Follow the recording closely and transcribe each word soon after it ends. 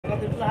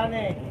Hi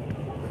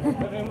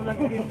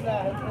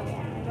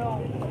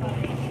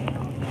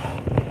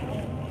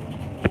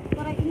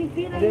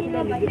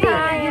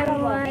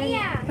everyone.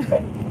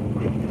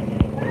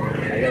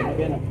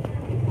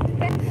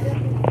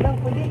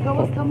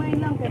 Gawas kamay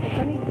lang pero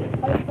kani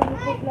palit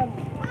lang.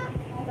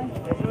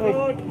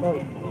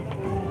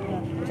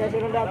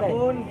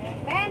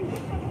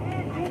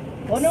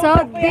 So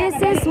this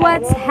is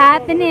what's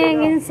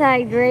happening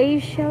inside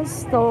Rachel's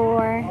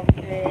store.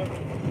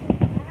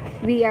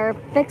 We are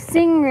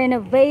fixing,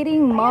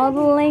 renovating,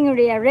 modeling,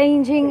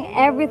 rearranging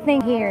everything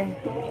here.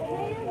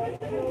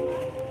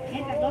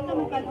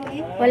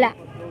 Wala.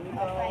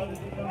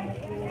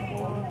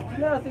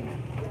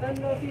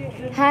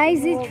 Hi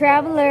Z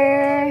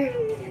Traveler.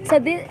 So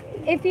this,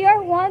 if you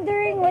are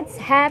wondering what's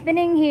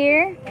happening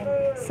here,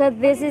 so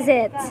this is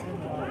it.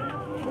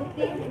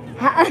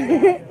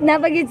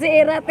 Napagid si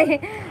Irat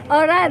eh.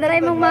 Ora, daray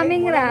mong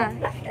maming ra.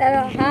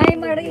 Hi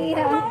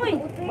Maria.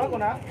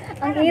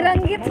 Ang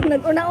irang git,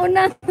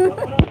 nag-una-una.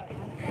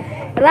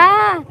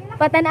 Ra,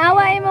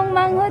 patanawa imong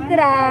manghod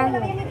ra.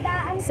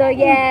 So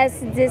yes,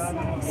 this.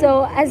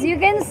 So as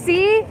you can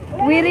see,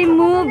 we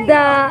removed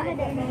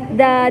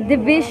the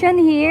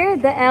division here,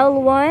 the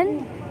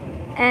L1,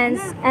 and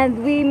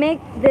we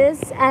make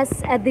this as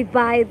a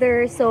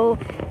divider, so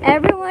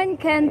everyone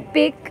can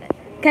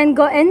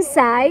go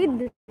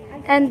inside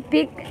and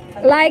pick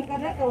like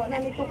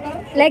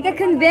a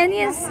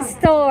convenience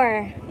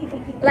store,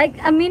 like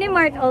a mini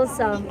mart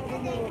also.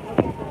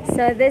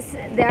 So there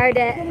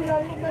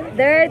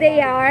they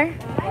are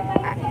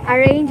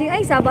arranging.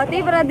 Ay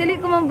sabati para dili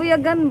ko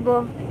mambuyagan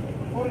bo.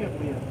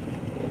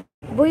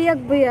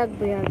 Buyag.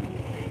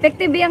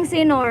 Effective yung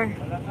sinor.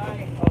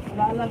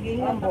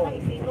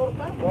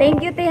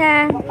 Thank you,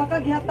 Tiha.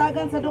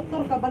 Mapakaghatagan sa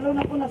doktor, kabalo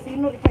na po na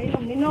sinor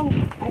ipainom ninong.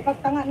 Ay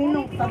pagtanga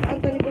ninong, tapos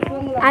ni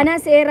busong lang. Ana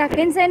si Ira,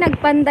 kinsay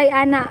nagpanday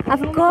ana.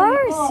 Of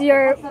course,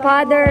 your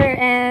father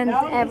and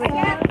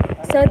everything.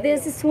 So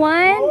this is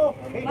one.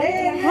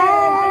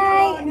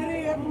 Hi.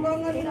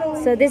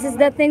 So this is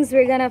the things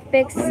we're gonna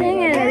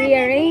fixing and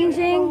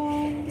rearranging.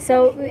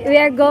 So we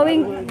are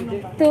going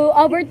to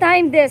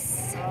overtime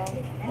this.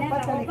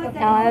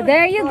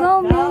 There you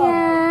go,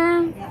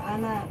 Mia.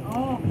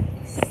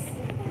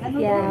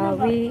 Yeah,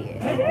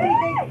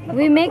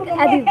 we make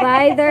a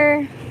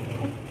divider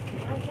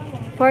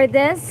for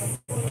this.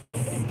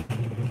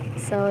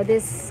 So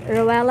this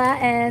Rowella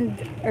and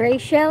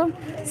Rachel.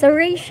 So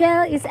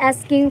Rachel is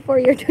asking for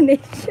your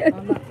donation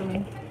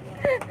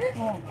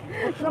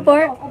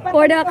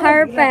for the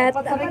carpet.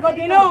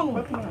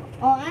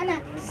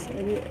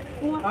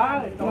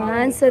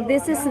 One. So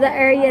this is the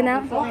area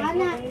now.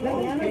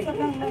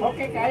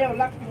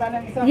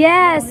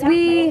 Yes,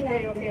 we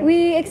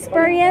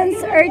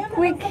experienced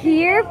earthquake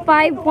here,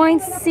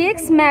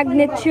 5.6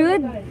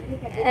 magnitude,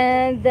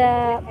 and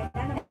the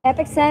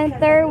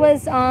epicenter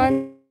was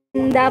on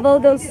Davao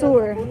del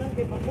Sur.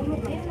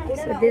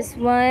 So this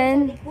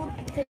one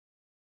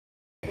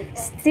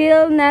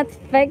still not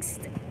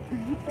fixed.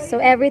 So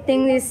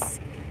everything is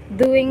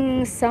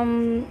doing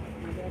some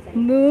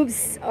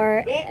moves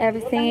or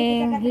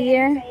everything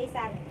here.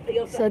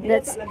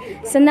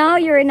 So now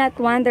you're not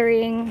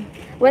wondering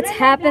what's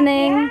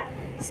happening.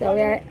 So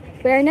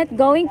we're not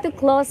going to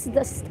close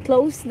the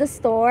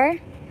store.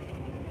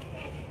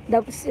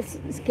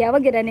 Kaya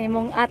wag gid ani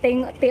mong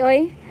ating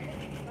tioy.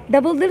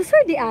 Double del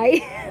Sur di ay.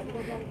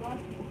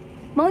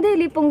 Mao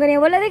dili pong gani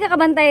wala di ka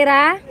kabantay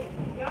ra.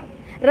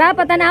 Ra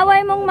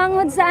patanaway mong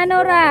manghod sa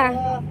ano ra.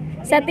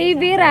 Sa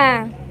TV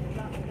ra.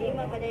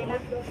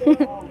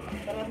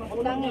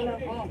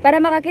 Para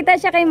makakita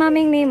siya kay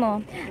maming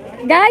nimo.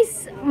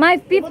 Guys, my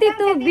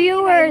 52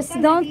 viewers,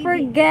 don't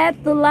forget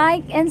to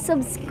like and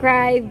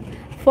subscribe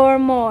for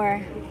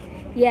more.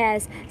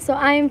 Yes, so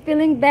I'm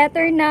feeling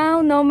better now.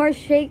 No more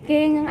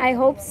shaking. I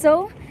hope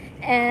so.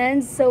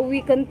 And so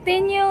we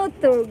continue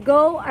to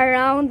go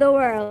around the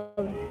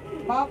world.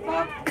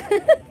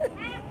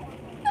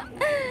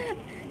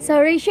 So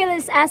Rachel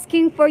is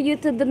asking for you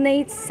to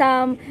donate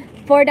some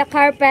for the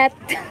carpet.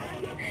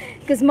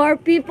 Because more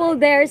people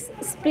there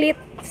split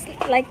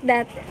like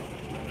that.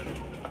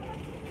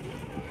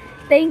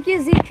 Thank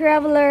you, Z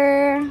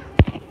Traveler.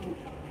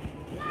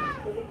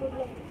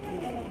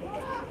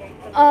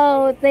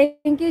 Oh,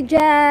 thank you,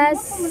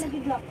 Jess.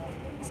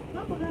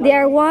 They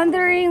are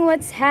wondering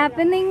what's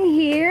happening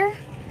here.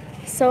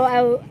 So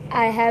I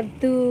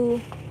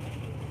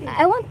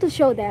want to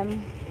show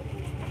them.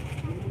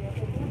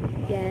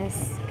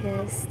 Yes,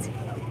 yes.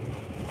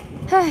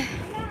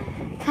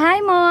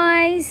 Hi,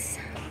 Moise.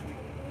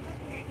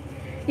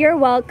 You're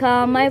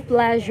welcome. My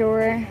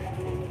pleasure.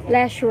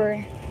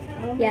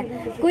 Yeah.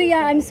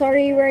 Kuya, I'm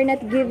sorry we're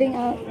not giving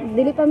out.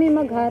 Dili pa mi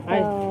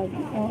maghatag.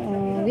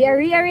 We are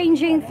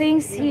rearranging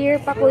things here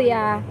pa,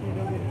 Kuya.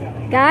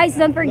 Guys,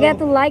 don't forget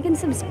to like and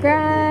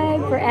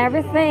subscribe for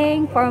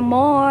everything, for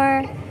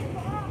more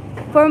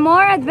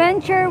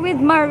adventure with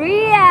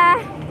Maria.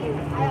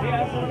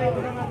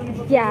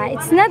 Yeah,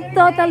 it's not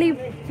totally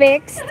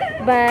fixed,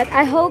 but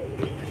I hope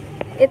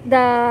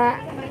the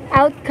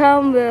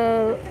outcome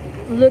will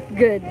look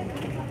good.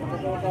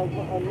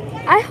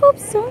 I hope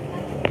so.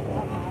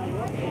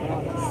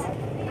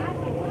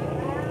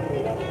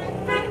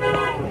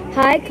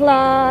 Hi,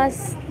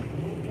 class.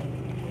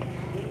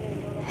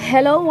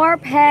 Hello,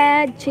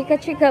 Warphead. Chica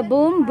chica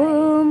boom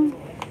boom.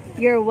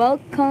 You're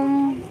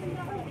welcome.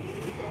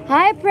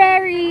 Hi,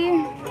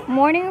 Prairie.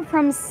 Morning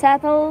from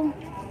Settle.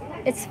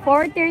 It's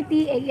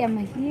 4:30 a.m.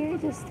 here.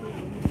 Just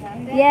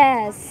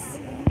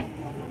yes.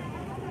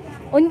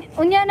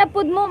 Unya na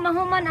pud mo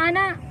mahuman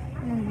ana.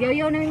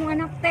 Yoyo na yung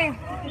anak te.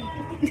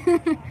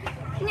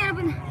 Unya na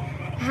pud.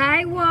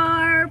 Hi,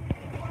 Warp.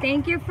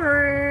 Thank you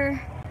for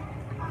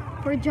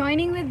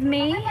joining with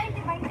me.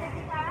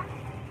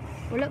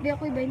 Wala di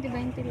ako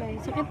 20-20 lay.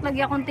 Sakit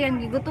lagi akong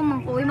tiyan. Gigutom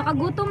man ko.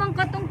 Makagutom man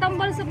katong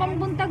tambal sa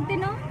pangbuntag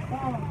din, no?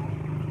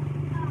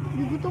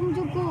 Gigutom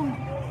jud ko.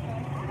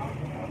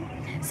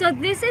 So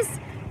this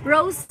is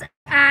Rose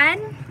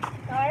Ann,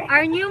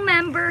 our new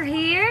member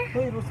here.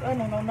 Hoy, Rose Ann,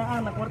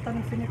 na kwarta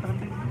ni sinita.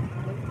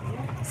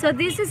 So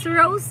this is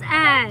Rose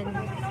Ann.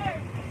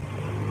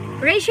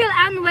 Rachel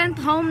Ann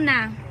went home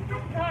na.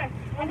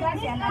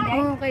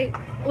 Okay.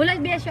 Wala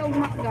biya siya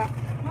umaga.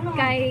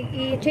 Kay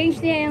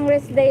i-change niya yung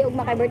rest day ug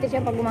makay-birthday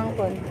siya pag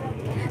umangkon.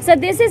 So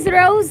this is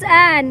Rose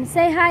Ann.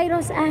 Say hi,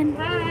 Rose Ann.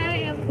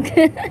 Hi.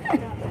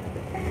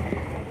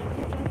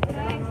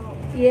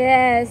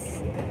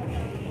 Yes.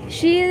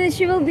 She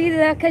will be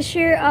the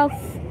cashier of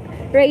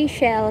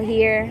Rachel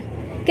here.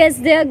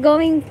 Because they're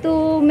going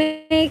to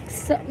make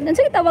ano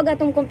sa tawag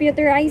atong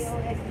computerized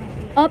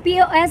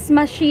POS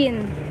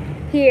machine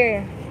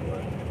here.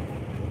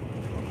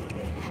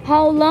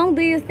 How long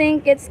do you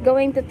think it's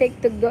going to take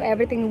to do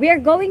everything? We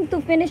are going to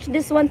finish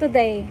this one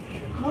today.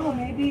 No,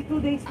 maybe 2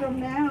 days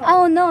from now.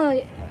 Oh no,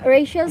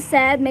 Rachel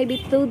said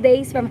maybe 2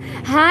 days from.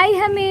 Hi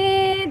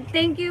Hamid,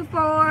 thank you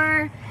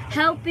for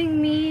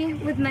helping me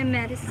with my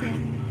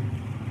medicine.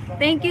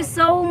 Thank you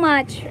so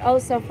much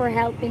also for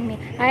helping me.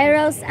 Hi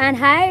Rose and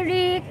hi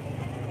Rick.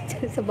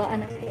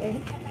 Sabaan ako eh.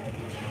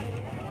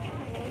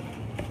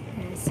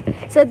 Yes.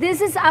 So this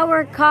is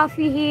our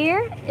coffee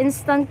here,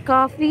 instant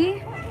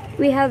coffee.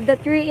 We have the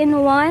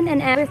 3-in-1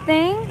 and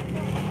everything.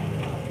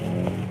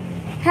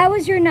 How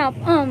was your nap?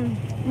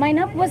 My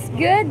nap was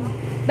good,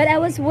 but I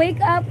was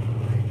wake up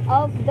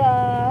of the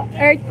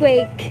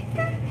earthquake.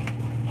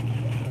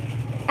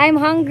 I'm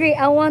hungry.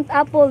 I want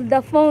apple, the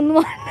phone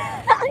one.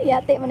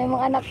 Yate mo na yung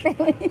mga anak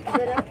tayo.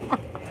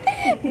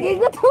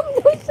 Gigutom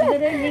doon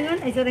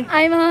siya.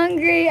 I'm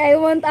hungry. I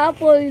want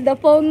apple, the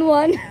phone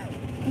one.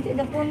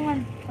 The phone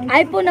one.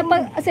 iPhone na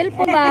pag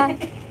cellphone ba?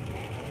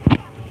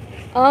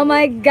 Oh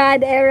my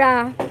God,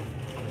 Era.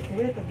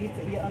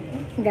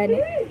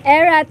 Gani.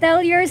 Era, tell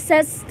your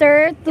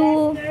sister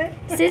to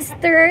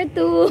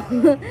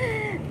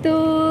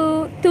to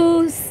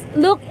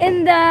look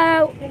in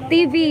the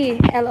TV.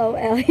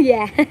 LOL.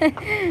 Yeah.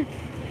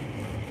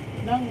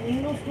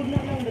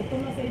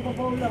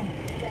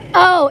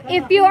 Oh,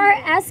 if you are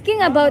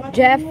asking about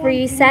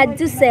Jeffrey, sad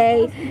to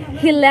say,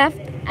 he left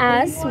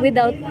us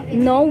without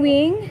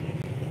knowing,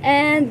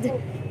 and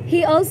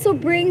he also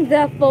bring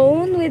the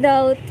phone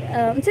without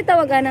si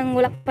tawagan ng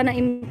wala pa na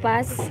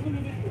impas.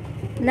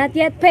 Not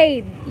yet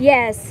paid.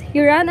 Yes, he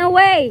ran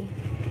away.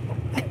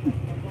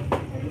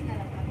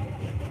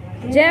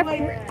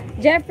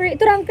 Jeffrey,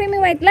 ito lang creamy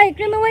white light.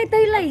 Creamy white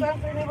light.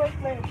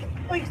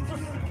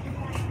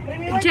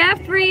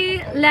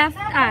 Jeffrey left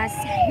us.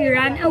 He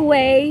ran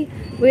away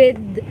with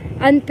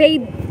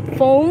unpaid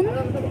phone.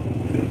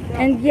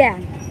 And yeah,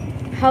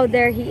 how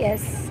there he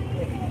is.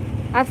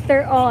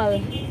 After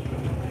all.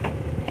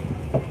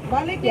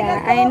 Yeah,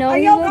 I know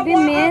he will be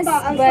missed,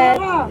 but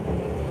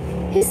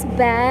he's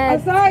bad.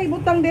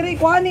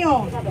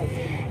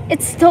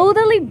 It's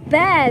totally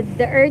bad.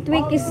 The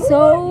earthquake is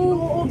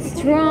so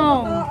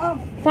strong.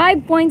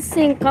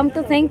 5.6, come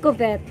to think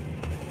of it.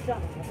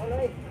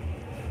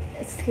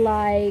 It's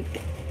like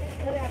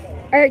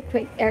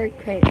earthquake.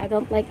 I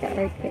don't like the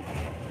earthquake.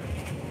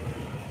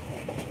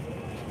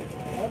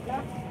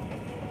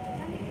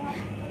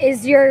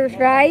 Is your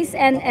rice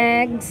and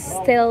eggs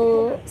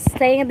still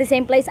staying at the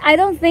same place? I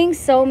don't think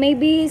so.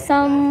 Maybe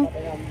some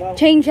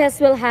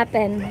changes will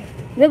happen.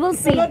 We will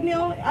see. I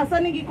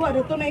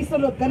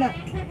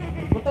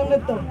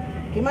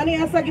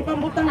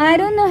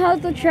don't know how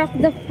to track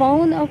the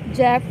phone of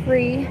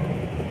Jeffrey.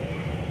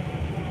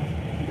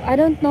 I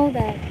don't know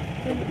that.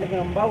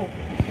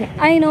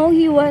 I know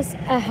he was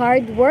a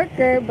hard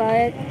worker,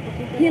 but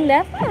he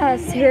left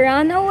us. He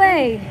ran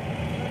away.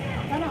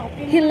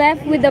 He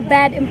left with a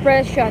bad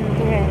impression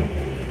to him.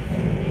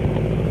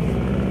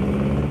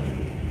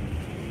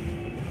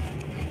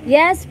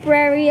 Yes,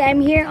 Prairie,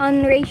 I'm here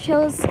on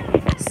Rachel's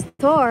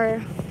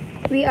store.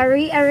 We are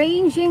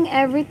rearranging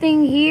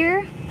everything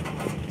here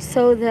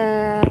so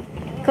the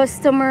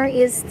customer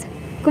is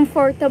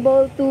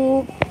comfortable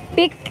to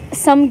pick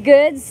some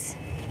goods.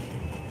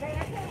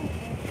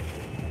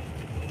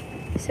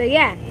 So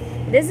yeah,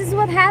 this is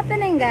what's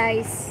happening,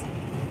 guys.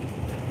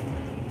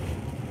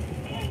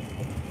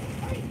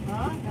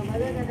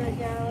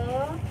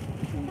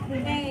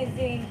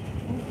 Amazing.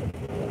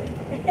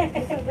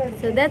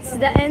 So that's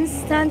the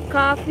instant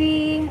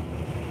coffee.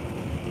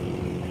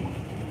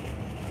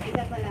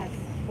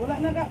 Wala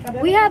na ka.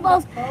 Kada- We have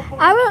also,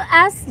 I will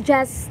ask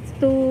Jess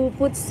to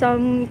put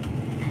some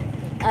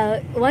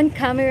one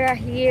camera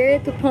here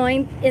to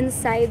point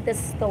inside the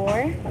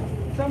store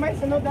So may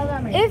sunod na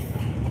lang. if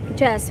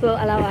Jess will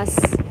allow us.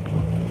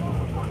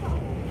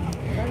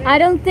 I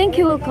don't think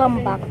he will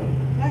come back.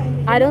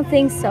 I don't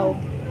think so,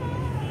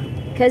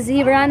 because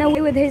he ran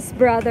away with his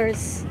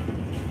brothers.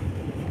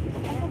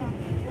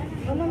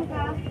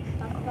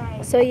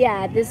 So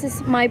yeah, this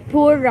is my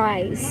poor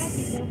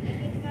rice,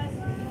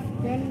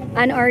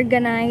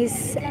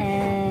 unorganized,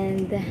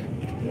 and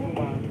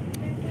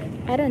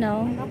I don't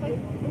know.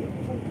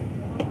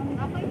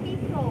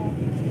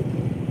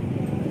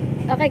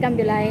 Okay,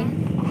 Kambilay.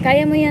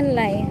 Kaya mo yan,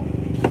 Lai.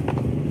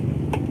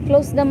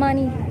 Close the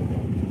money.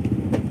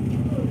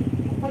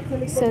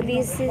 So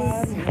this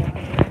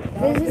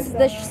is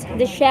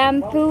the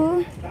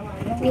shampoo.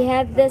 We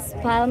have this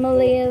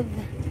Palmolive,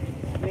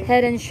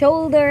 Head and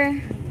Shoulder,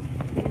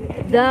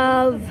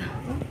 Dove,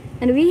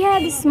 and we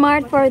have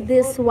Smart for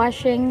this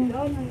washing.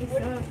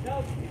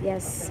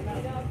 Yes.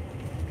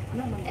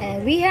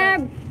 And we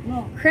have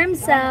Cream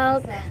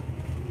Silk.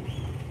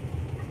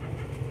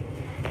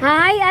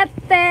 Hi,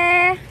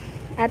 Ate.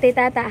 Ate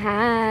Tata,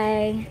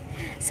 hi.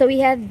 So we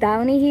have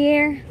Downy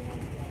here,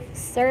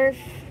 Surf,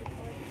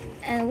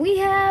 and we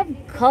have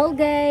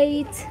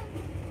Colgate.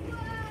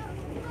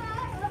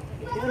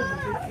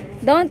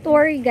 Don't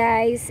worry,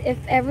 guys, if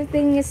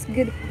everything is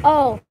good.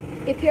 Oh,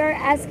 if you're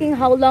asking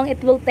how long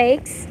it will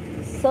take,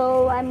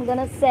 so I'm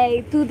gonna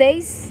say 2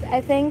 days, I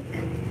think.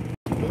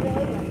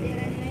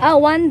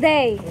 1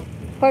 day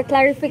for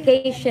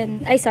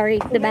clarification. Ay, sorry,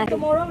 the Okay, bathroom.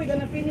 tomorrow we're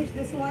gonna finish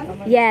this one.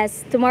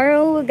 Yes,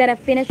 tomorrow we're gonna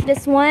finish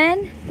this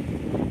one.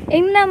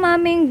 Ing na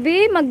maming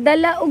B,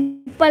 magdala og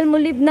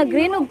palmolive na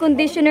green og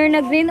conditioner na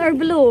green or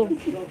blue.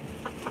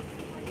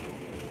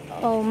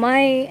 Oh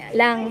my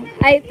lang.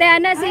 Ay te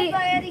ana si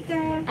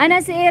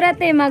Ira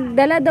te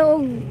magdala daw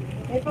og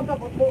May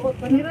pagkapot-buot.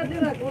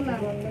 Panira-dira una.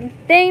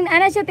 ting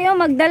ana siya te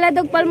magdala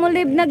daw og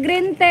palmolive na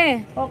green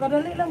te. O,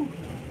 kadali lang.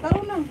 Taro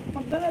na.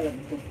 Magdala lang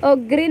ito. O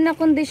green na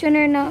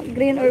conditioner na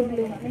green or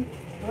blue.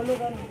 Walo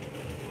ka na.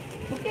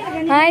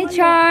 Hi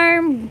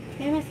Charm.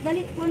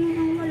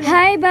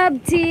 Hi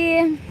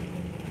Babti.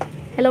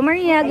 Hello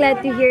Maria, glad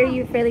to hear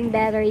you feeling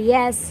better.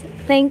 Yes,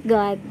 thank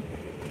God.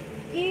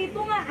 Ito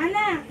nga,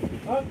 ana.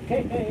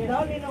 Okay.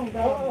 Daw ninong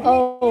daw.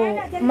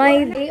 Oh,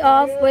 my day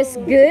off was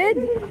good.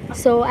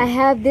 So I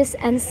have this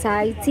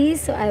anxiety,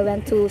 so I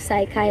went to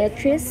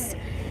psychiatrist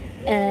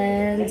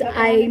and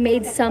I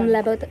made some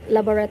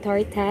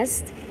laboratory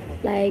tests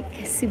like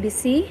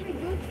CBC,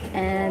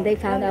 and they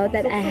found out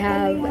that I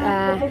have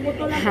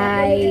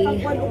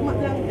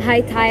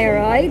high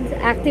thyroid,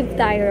 active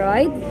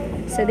thyroid.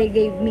 So they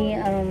gave me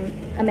a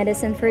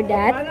medicine for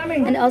that,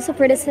 and also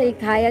for the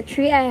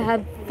psychiatry I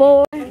have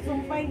four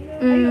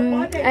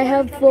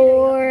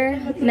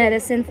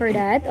medicine for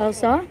that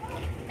also.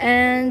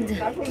 And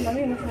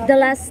the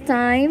last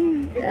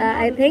time,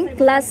 I think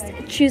last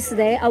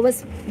Tuesday, I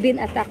was being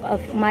attacked of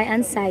my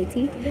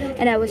anxiety,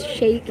 and I was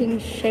shaking,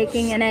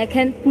 and I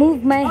can't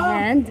move my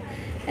hand,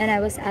 and I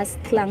was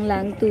asked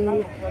lang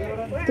to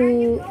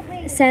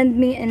send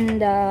me in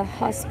the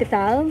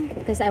hospital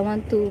because I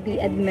want to be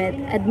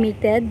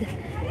admitted.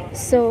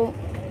 So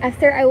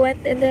after I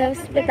went in the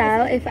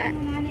hospital,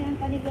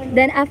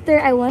 after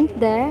I went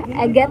there,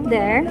 I get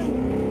there,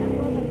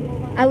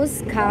 I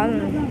was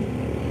calm.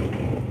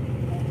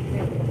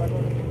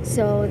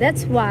 So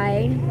that's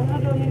why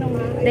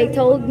they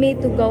told me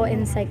to go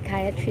in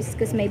psychiatrist,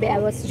 because maybe I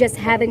was just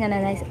having an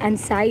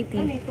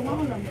anxiety.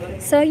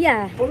 So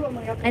yeah,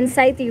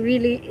 anxiety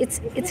really,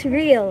 it's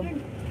real.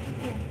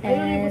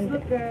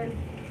 And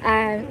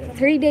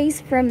 3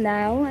 days from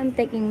now, I'm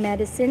taking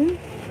medicine,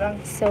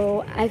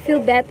 so I feel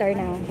better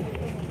now.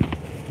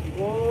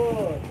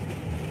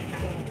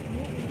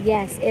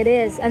 Yes, it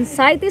is.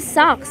 Anxiety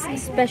sucks,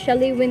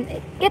 especially when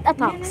it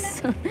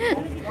attacks.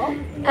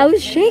 I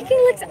was shaking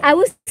like I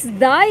was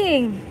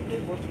dying.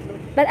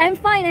 But I'm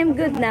fine, I'm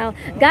good now.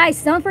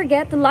 Guys, don't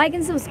forget to like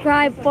and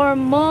subscribe for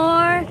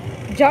more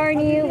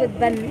journey with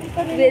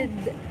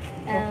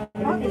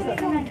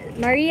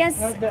Maria's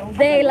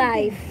day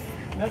life.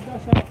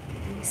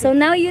 So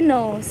now you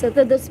know. So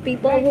to those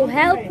people who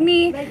helped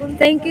me,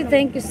 thank you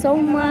so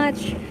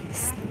much.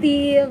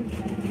 Steve,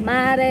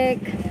 Marek,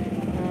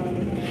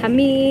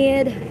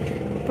 Hamid,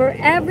 for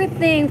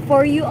everything,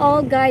 for you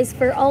all guys,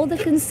 for all the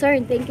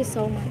concern. Thank you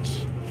so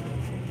much.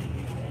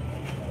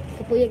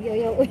 Kapuyag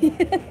yoyo.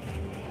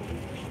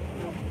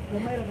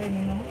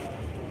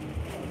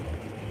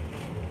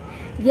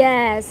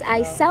 Yes,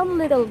 I sound a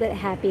little bit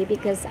happy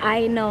because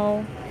I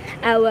know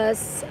I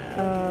was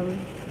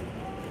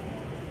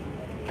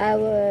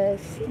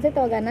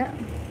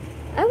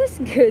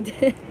good.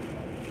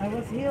 I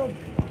was healed.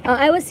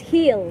 I was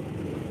healed.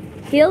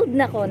 Healed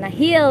nako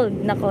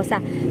sa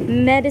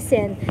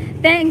medicine.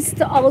 Thanks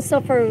to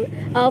also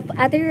of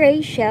Ate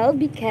Rachel,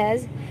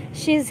 because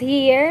she's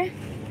here.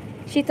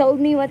 She told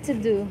me what to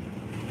do.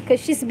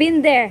 because she's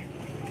been there.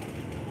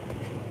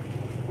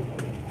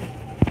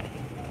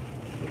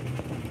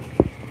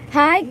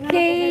 Hi,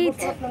 Kate.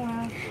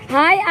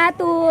 Hi,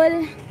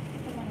 Atul.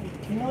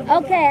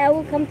 Okay, I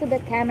will come to the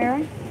camera.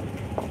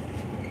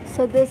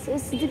 So this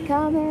is the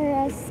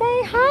camera.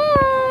 Say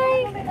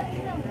hi.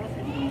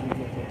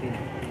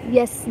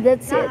 Yes,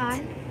 that's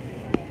it.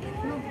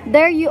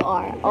 There you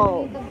are.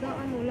 Oh.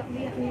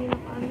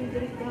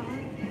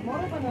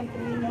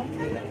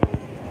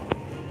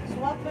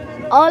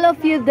 All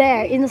of you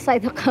there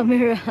inside the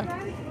camera.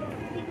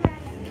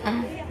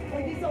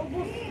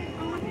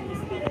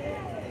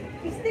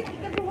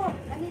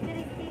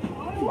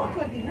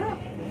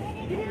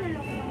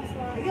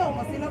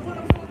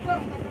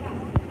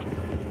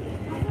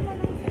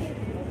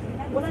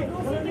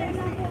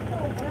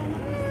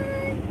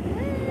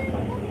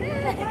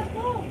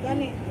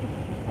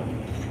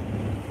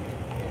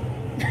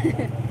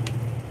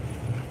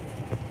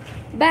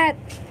 But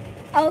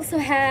also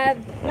have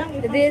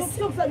this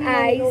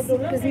eyes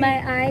because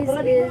my eyes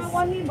is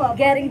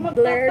getting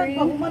blurry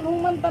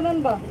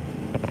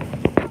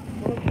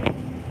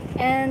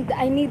and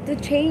I need to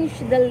change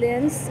the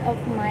lens of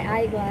my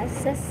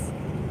eyeglasses.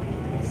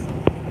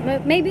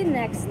 Maybe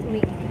next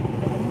week.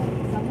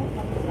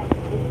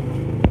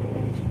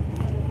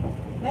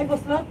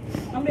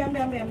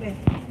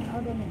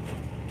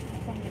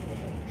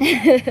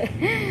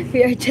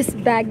 We are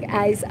just bag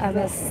eyes on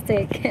a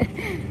stick.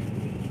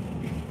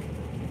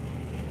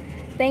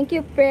 Thank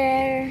you,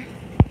 Prayer.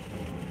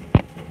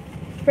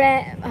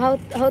 How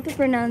to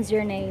pronounce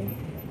your name?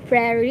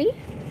 Prairie.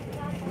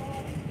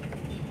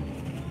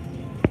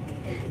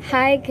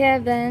 Hi,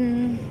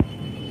 Kevin.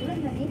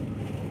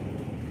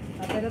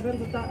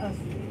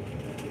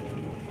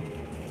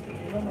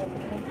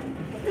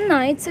 No,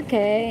 it's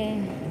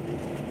okay.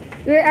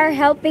 We are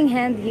helping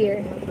hand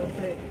here.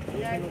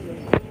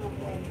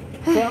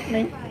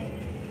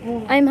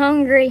 I'm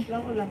hungry.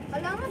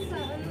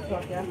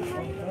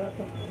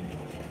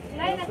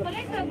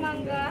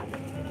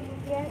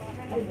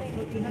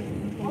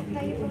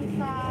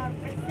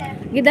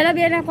 Gidala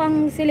biyan ako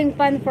ang ceiling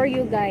fan for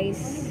you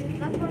guys.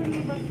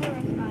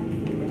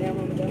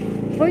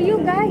 For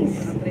you guys.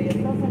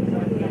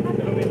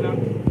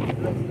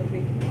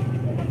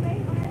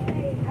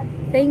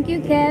 Thank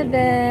you,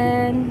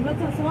 Kevin.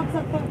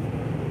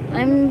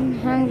 I'm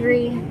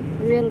hungry,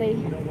 really.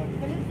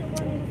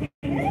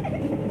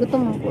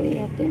 Gutom ako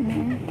iyatin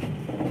mo.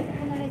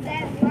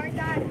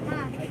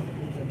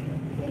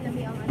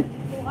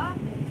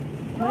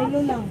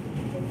 Milo lang.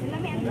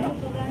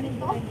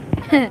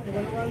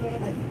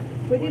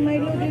 Pwede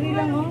Milo diri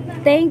lang oh.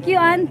 Thank you,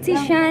 Auntie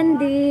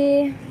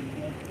Shandy.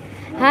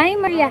 Hi,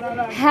 Maria.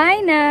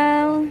 Hi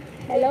now.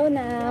 Hello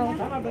now.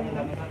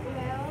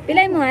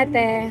 Pilay mo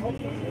ate.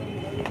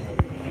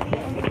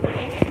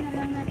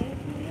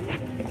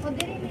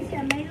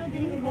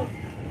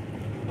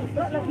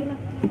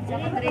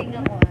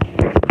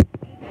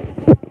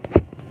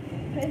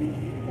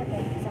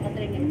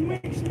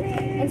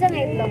 Unsa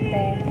nga itlog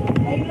te?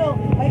 Milo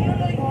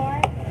loy.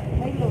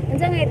 Milo.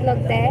 Unsa nga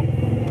itlog te?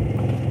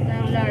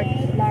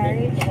 Large.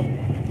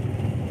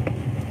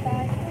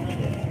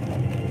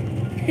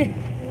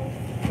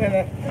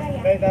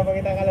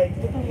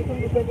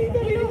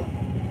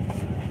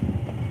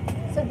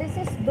 So this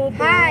is Dudong.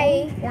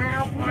 Hi.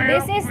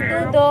 This is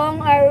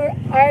Dudong,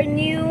 our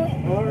new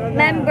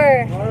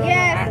member.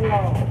 Yes.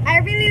 I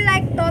really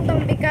like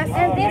Totong because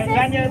And this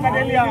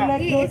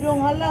is Yung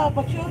hala,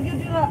 pag-sure yun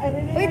dira.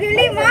 Uy,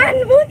 dili man.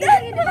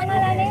 Butan.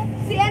 pangalan ni?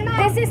 Si ano?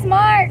 This is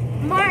Mark.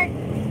 Mark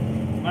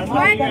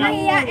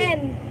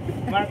Mahiyain.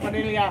 Mark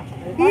Padilla.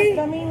 Mark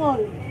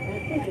Kamingol.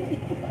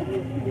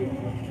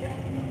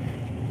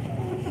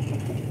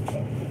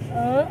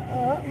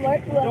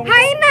 Mark.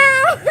 Hi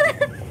now.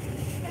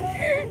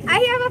 I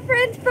have a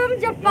friend from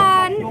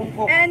Japan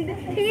and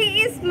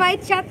he is my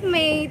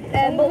chatmate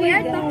and we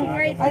are talking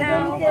right I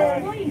now. don't care.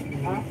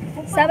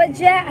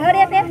 Sabadja,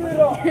 hurry up.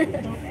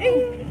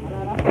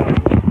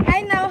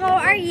 Hi now, how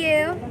are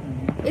you?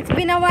 It's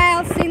been a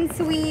while since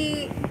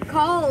we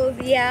called,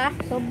 yeah.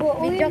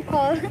 Video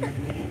call.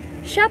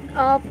 Shut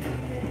up.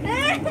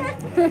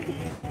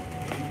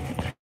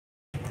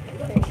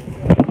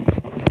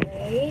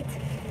 Wait.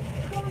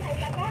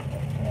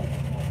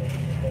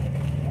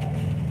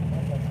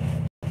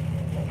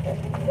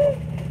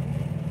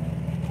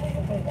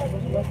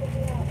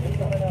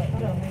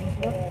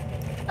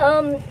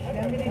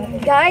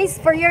 Guys,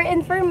 for your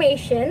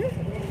information,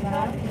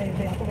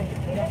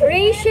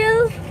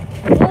 Rachel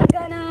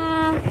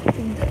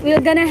we're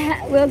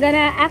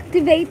gonna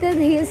activate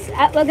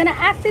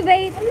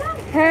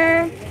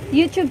her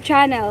YouTube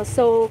channel.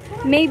 So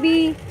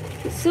maybe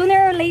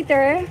sooner or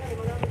later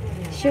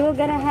she will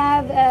gonna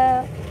have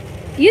a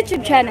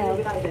YouTube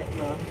channel,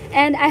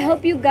 and I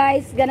hope you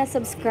guys gonna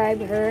subscribe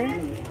her.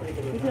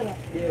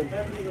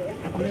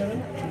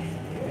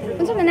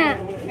 Unsa man na?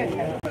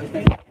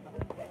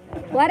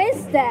 What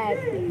is that?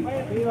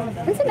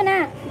 Unsa man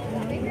na?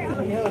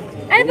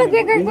 Ano pa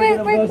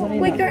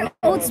quicker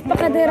oats pa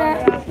kadira?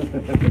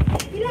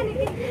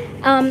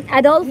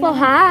 Adolfo,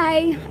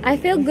 hi. I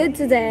feel good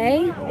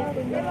today,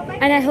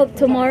 and I hope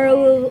tomorrow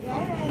will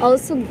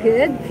also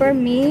good for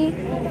me,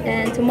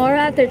 and tomorrow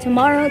after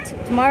tomorrow,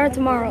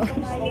 tomorrow.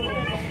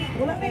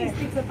 Wala na yung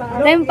stick sa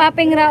tao. Time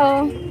paping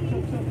rao.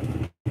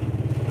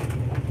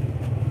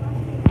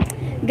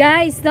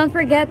 Guys, don't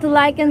forget to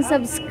like and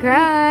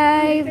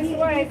subscribe.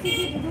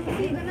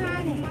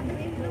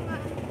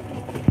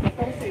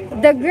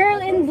 The girl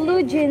in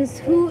blue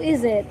jeans, who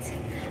is it?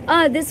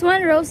 This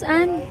one, Rose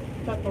Ann.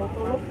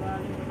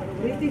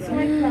 British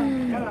white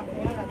lang.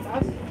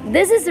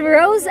 This is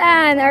Rose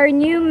Ann, our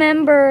new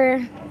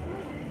member.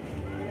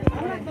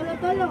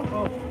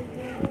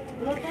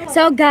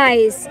 So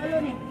guys,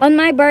 on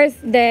my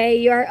birthday,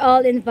 you are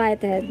all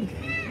invited.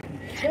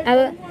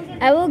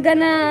 I will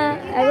gonna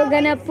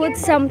put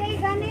some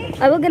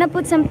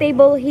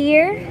table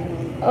here,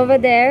 over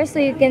there, so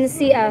you can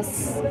see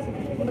us.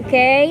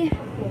 Okay?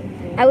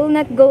 I will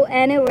not go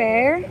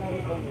anywhere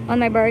on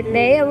my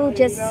birthday. I will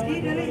just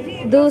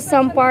do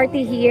some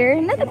party here,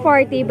 not a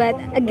party but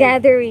a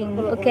gathering.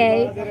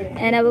 Okay?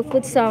 And I will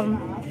put some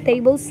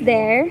tables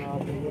there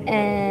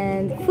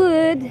and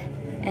food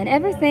and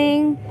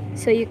everything,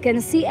 so you can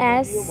see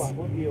us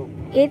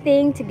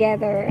eating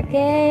together.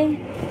 Okay,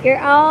 you're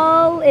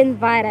all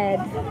invited.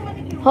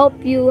 Hope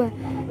you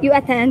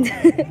attend.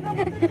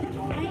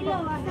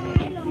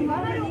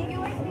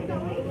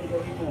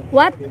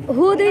 What?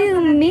 Who do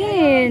you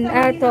mean,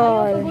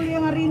 Atol?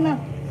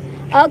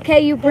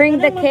 Okay, you bring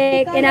the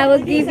cake and I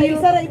will give you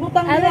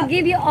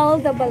all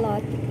the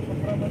balot.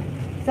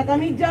 Isa ka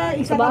midya,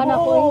 isa ka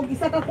buog,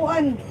 isa ka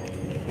kuan.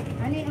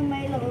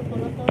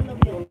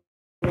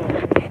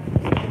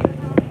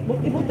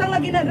 Ibutang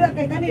lagi na dira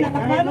kay kanina.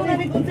 Paano na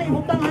nito sa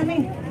ibutang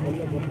ani?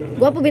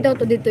 Gwapo bitaw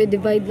to dito,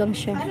 i-divide lang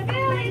siya. Kay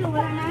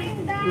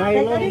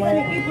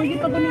kanina ni pwede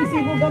pa kuning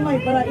sibo gamay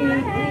para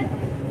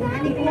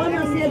ikuan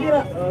na siya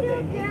dira.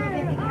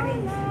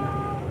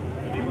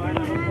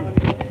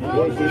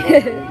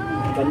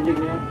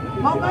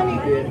 Mao kani.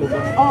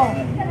 Oh.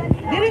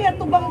 Diri ya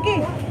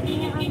tubangki.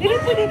 Diri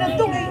pwede na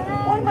to kay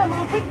kuan ba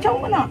mga picture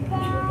mo na.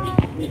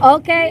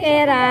 Okay,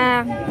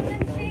 Era.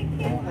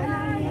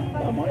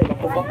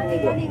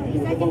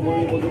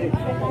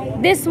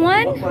 This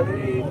one?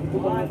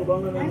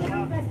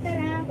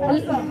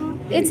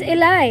 It's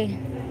Eli.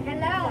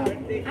 Hello,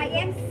 I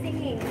am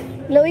singing.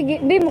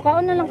 Loig, B,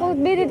 mukhaon na lang ko,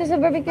 B, dito sa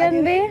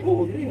barbecue, B.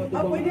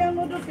 Pwede ang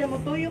noodles kaya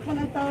matuyok man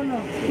ang tao no.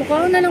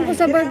 Mukhaon na lang ko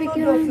sa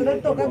barbecue.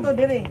 Dito kanto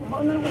diri.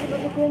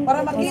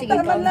 Para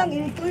makita man lang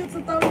inituyok sa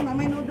tao na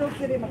may noodles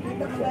diri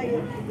makita man lang.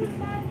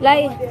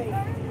 Lai.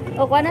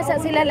 O kuha na sa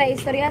sila, lai,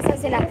 istorya sa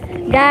sila.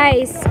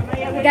 Guys,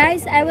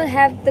 I will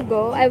have to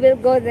go. I will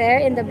go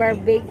there in the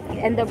barbecue.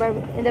 In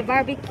the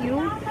barbecue.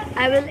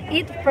 I will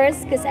eat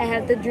first because I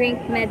have to drink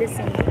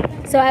medicine.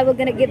 So I will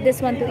gonna give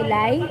this one to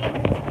Eli.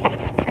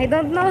 I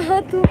don't know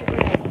how to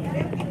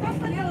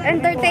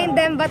entertain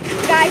them, but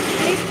guys,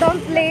 please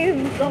don't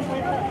leave.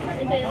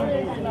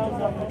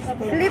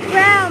 Sleep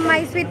well,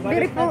 my sweet,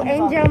 beautiful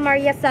angel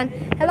Maria Son.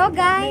 Hello,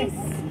 guys.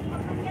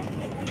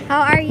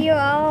 How are you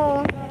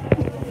all?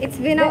 It's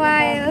been a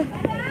while.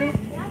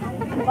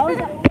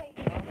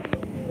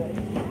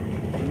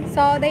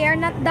 So they are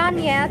not done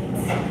yet.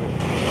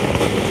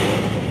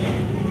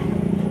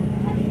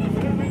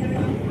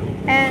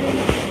 And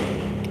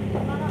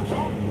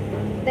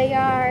they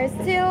are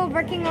still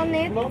working on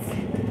it.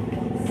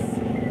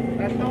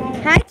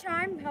 Hi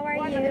Charm, how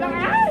are you?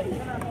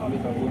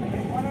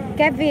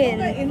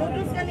 Kevin.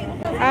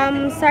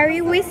 Sorry,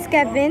 who is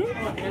Kevin?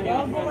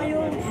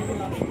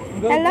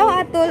 Hello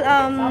Atul,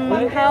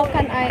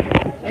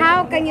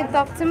 how can you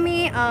talk to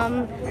me?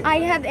 I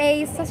have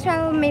a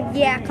social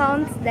media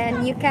account,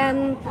 then you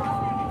can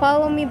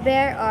follow me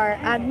there or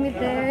add me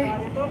there.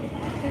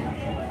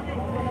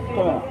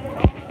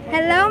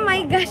 Hello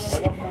my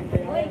gosh.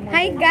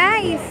 Hi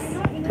guys,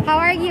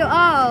 how are you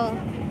all?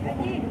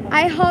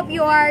 I hope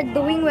you are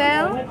doing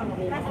well.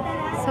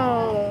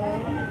 So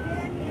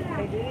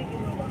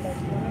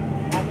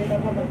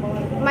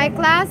my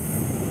class,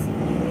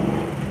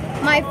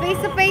 my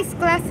face-to-face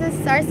classes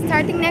are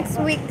starting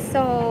next week,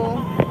 so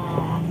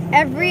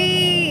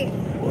every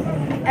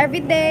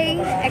day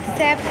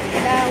except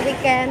the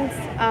weekends,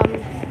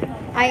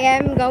 I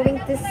am going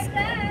to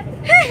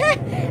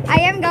I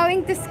am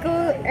going to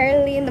school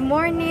early in the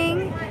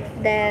morning,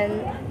 then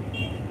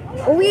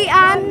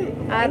uwian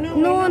at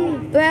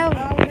noon, 12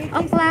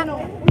 o'clock.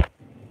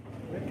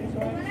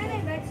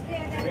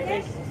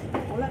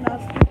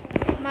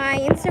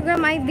 My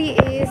Instagram ID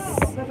is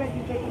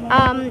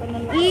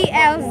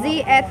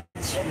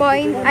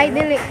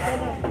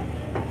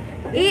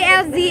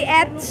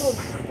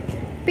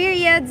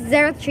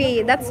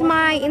ELZH.03. That's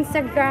my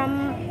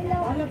Instagram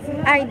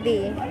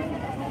ID.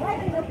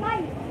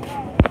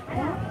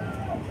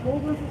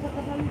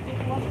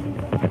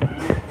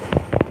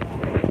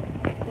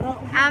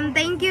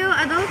 Thank you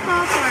Adolfo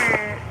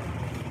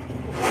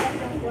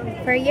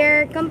for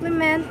your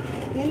compliment.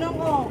 Ninong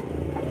oh.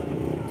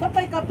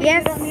 Sapay ka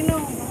Yes.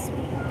 Ninong.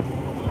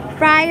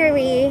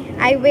 Priory,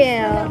 I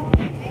will.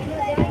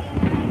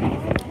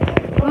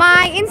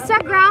 My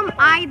Instagram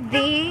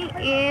ID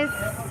is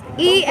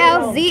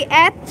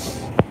ELZH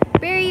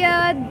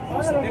period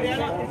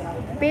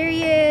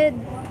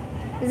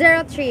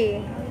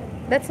 03.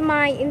 That's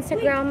my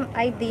Instagram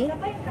ID.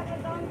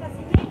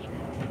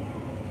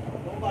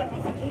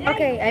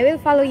 Okay, I will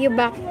follow you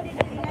back.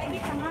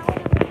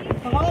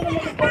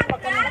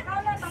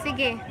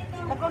 Sige.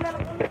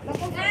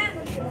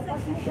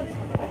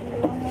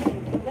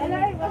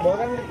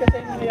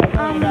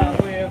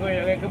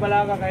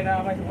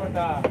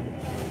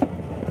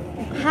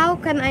 How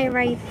can I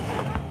write?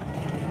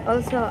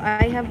 Also,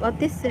 I have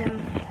autism.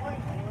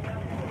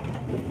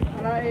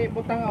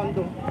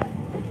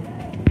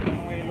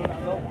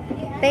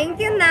 Thank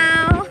you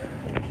now.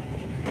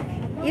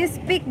 You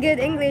speak good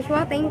English.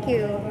 Well, thank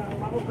you.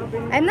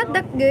 I'm not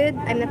that good.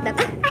 I'm not that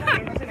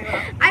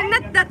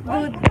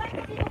good.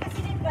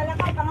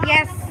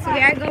 Yes, we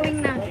are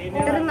going na.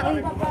 Tara na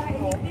ulit.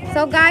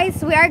 So guys,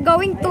 we are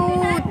going to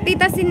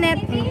Tita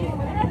Sinet.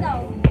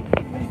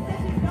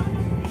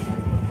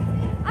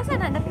 Asa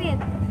na dapit?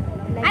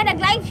 Ay,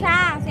 nag-live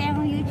siya sa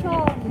iyong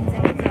YouTube.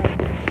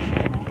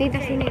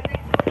 Tita Sinet.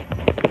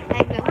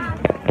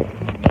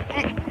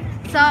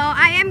 So,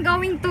 I am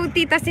going to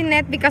Tita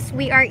Sinet because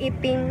we are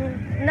eating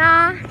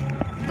na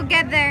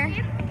together.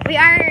 We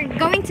are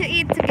going to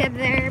eat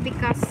together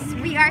because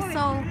we are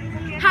so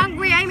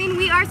hungry. I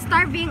mean, we are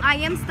starving. I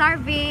am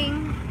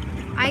starving.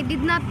 I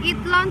did not eat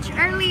lunch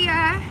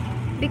earlier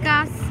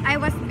because I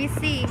was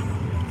busy.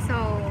 So,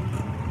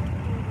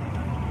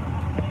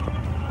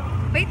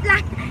 wait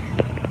lang.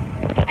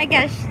 I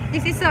guess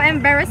this is so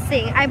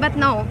embarrassing. But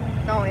no,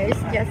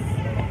 it's just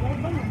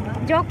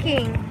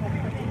joking.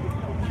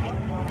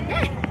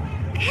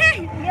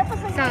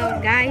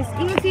 So guys,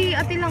 ingon si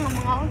ate lang ang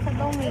mga unsa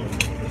daw ni.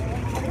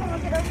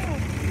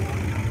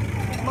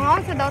 Mga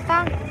unsa daw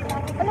ta?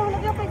 Ano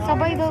lagi ako?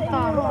 Sabay daw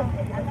ta.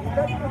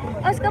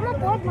 As ka mo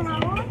po mga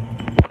on.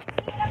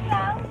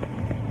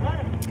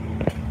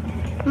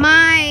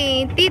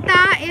 My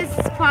tita is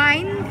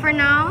fine for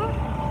now.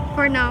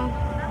 For now.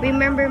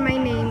 Remember my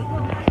name.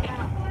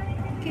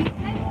 Okay.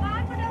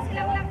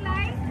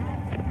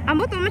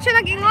 Amo to man siya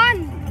nag-ingon.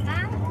 Ha?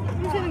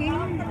 Ano siya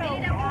nag-ingon?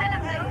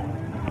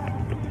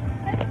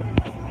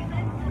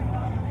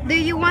 Do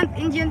you want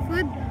Indian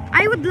food?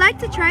 I would like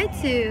to try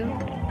to.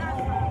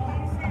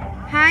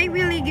 Hi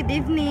Willie, good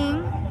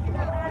evening.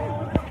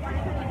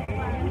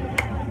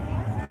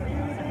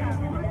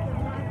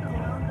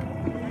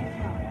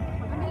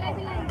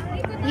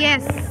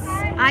 Yes,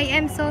 I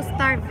am so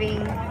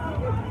starving.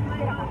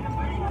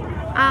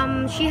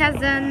 She has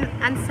an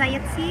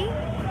anxiety,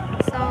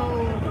 so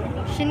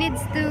she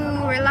needs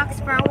to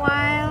relax for a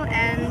while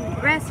and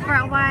rest for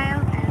a while.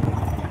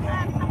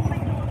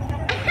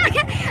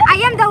 I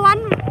am the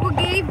one who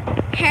gave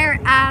her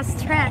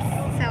stress,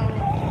 so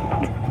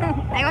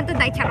I want to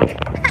die, Char.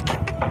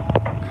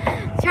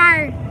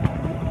 Char.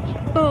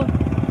 Oh.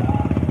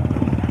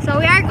 So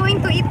we are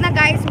going to eat na,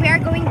 guys. We are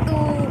going to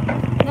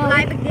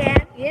live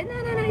again. Yeah, no,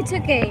 it's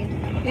okay.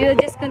 We will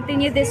just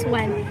continue this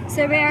one.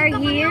 So we are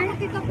here.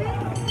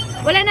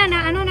 Wala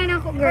na, ano na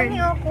ako, girl?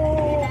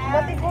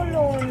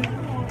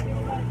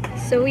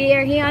 So we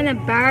are here on a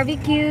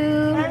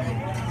barbecue.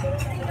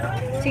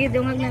 Sige,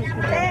 dungag na.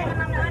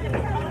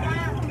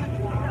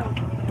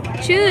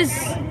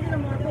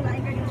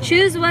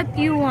 Choose what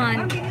you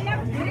want.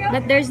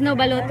 But there's no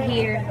balot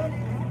here.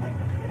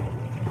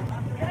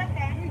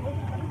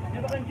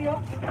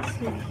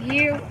 So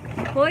here,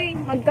 hoy,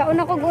 magkaon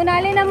ako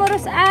gunali na mo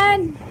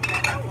Rosan.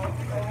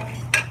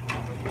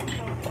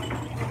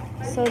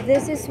 So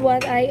this is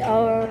what I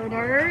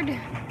ordered.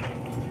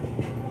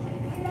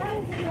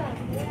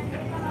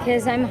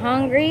 Because I'm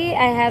hungry.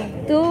 I have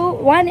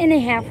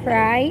 1.5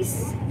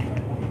 rice.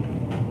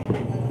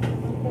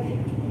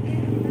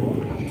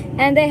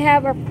 And they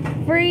have a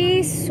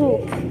free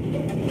soup.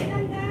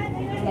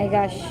 Oh my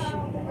gosh.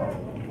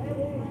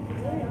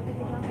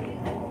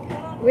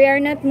 We are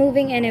not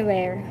moving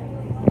anywhere.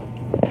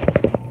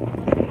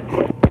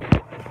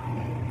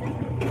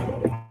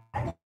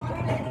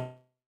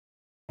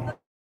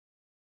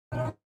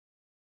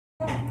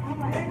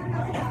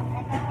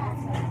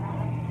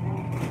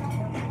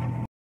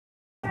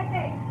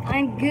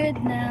 I'm good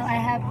now. I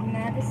have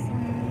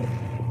medicine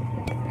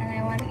and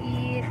I want to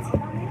eat.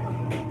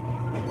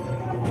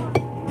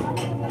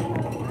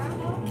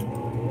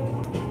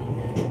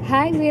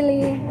 Hi,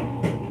 Willie.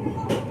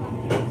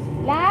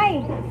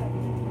 Lai!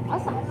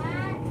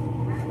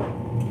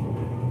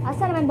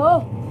 Asa naman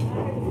mo?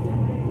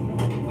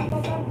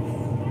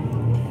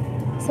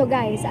 So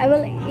guys, I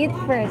will eat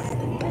first.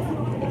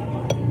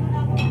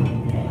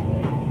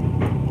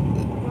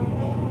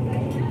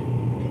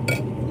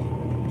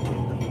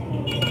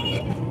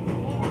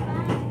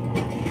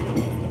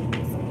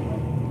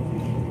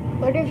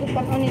 Pwede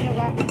kita ko nito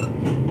ka.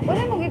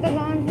 Pwede mo kita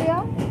gaan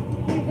siya?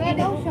 Pwede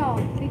daw siya.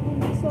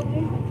 It's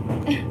okay.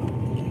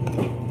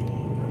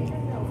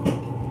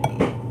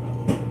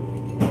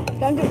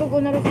 Kanto ko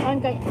na rin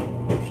kay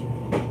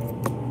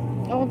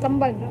akong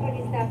tambal.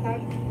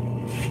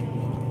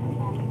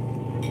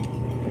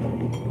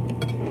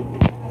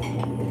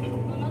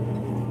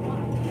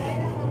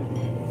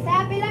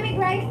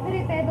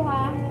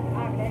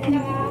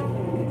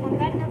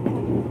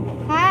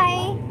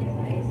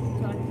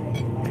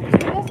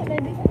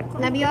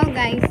 Love you all,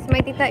 guys. My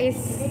tita is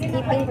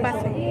eating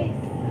paso.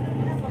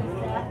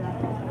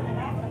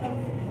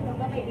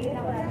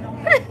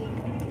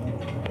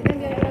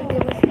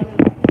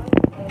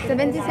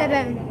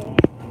 77.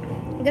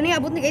 Gani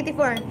abot ni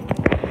 84.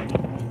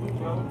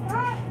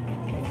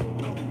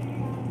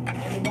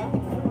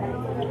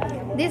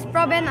 These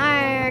proben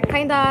are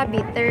kinda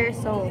bitter,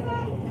 so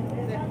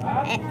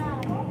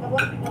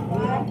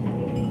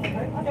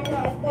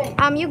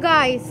you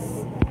guys,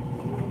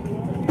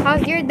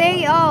 how's your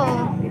day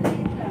all?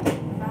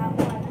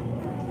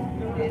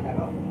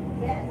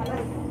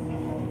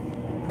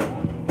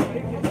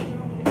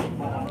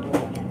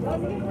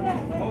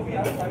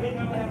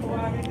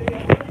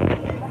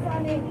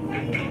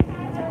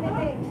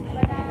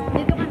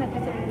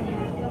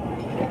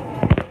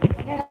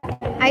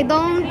 I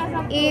don't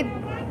eat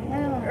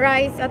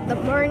rice at the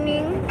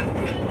morning.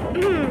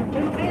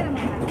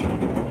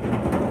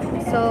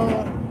 So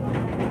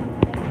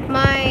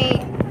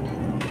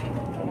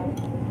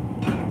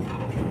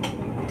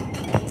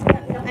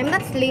I'm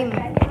not slim.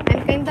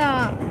 I'm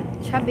kinda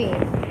chubby.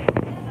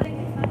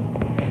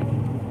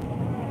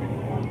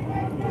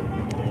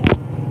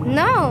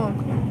 No,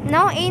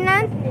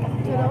 Ainan.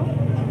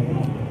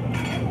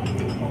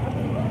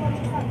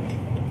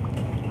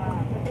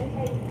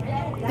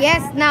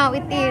 Yes, now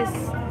it is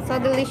so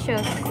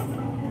delicious.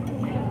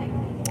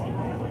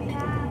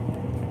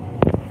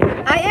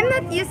 I am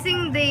not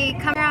using the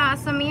camera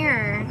as a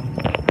mirror.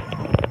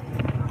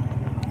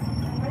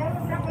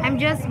 I'm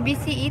just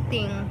busy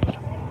eating.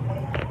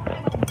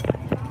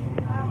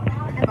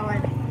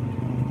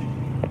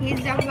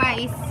 He's our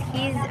wife.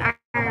 He's our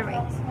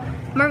wife.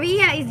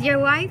 Maria is your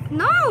wife?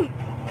 No!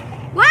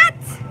 What?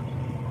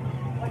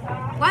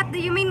 What do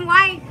you mean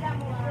wife?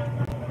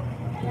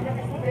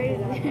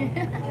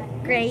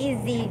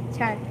 Crazy.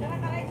 Char.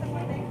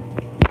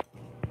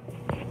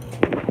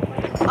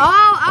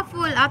 Oh,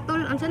 Apple.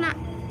 Atul. Ano na?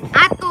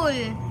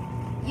 Atul.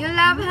 You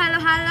love halo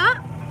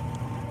halo?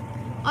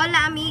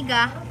 Hola,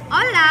 amiga.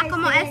 Hola,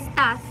 ¿cómo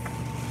estás?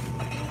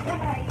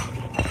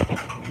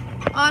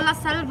 Hola,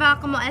 Salva.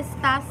 ¿Cómo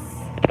estás?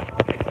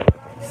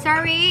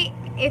 Sorry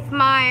if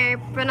my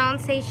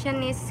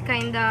pronunciation is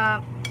kinda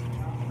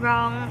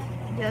wrong.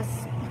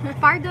 Just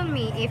pardon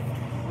me if.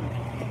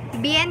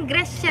 Bien,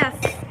 gracias.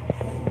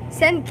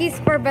 Send kiss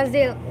for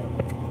Brazil.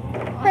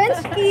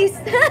 French kiss.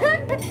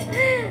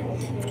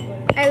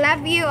 I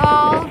love you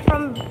all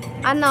from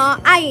no.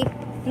 I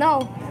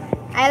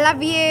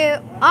love you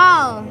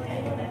all.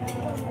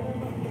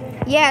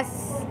 Yes,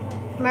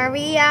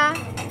 Maria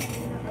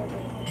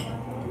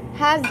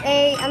has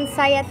a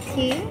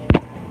anxiety.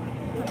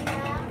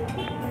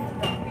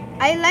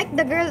 I like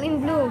the girl in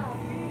blue.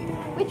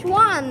 Which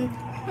one?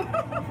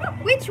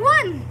 Which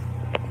one?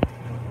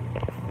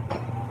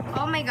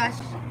 Oh my gosh.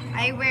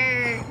 I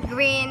wear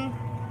green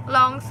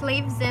long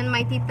sleeves and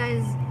my tita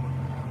is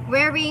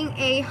wearing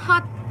a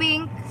hot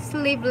pink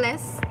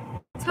sleeveless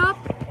top,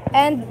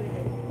 and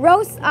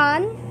Rose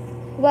Ann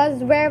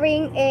was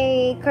wearing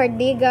a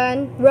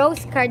cardigan,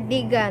 rose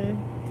cardigan.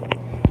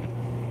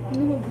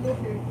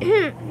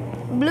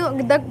 Blue.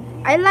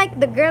 I like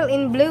the girl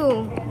in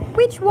blue.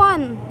 Which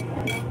one?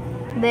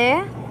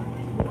 There?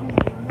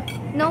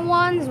 No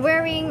one's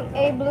wearing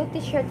a blue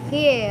t-shirt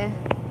here.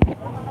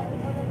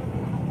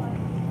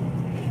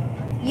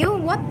 You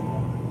what?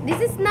 This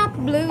is not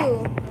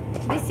blue.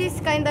 This is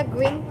kinda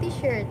green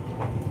t-shirt.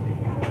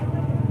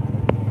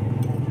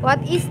 What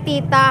is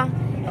tita?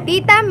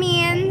 Tita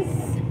means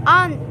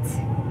aunt.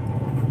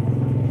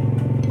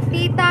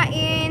 Tita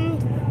in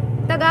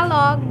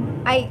Tagalog.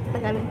 Ay,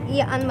 Tagalog.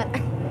 Iyaan man.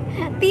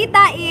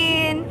 Tita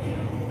in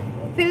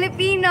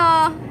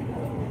Filipino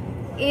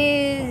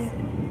is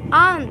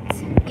aunt.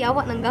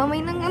 Yawa ng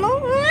gamay ng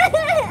ano?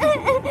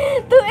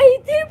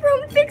 280 from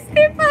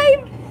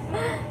 65.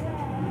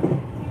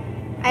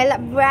 I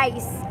love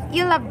rice.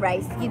 You love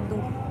rice. You do.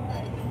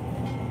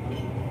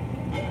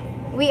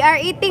 We are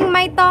eating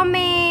my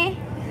tummy.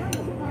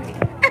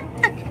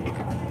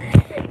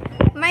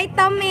 My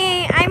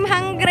tummy. I'm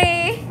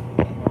hungry.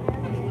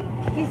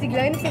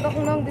 Siglayin sa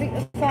akong hungry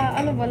sa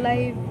ano ba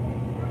live.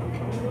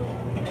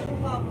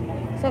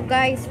 So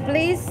guys,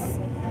 please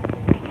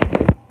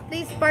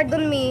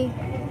pardon me.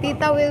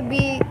 Tita will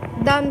be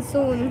done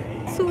soon.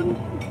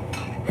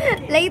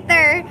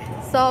 Later.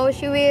 So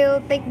she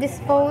will take this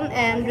phone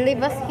and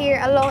leave us here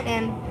alone,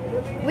 and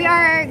we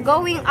are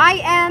going, I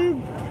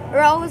and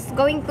Rose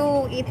going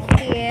to eat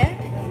here,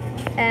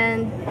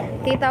 and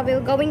Tita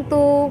will going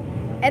to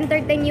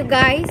entertain you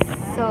guys.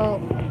 So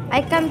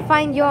I can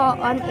find you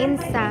on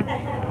Insta.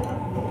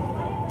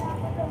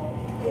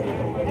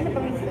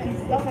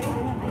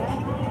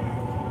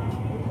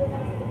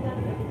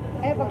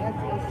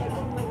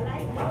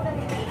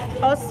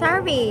 Oh,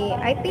 sorry.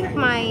 I think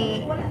my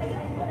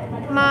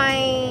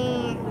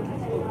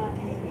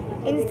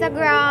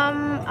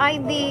Instagram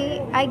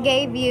ID I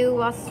gave you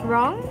was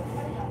wrong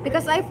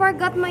because I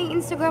forgot my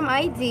Instagram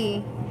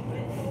ID.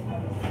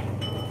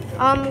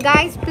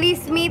 Guys,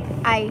 please meet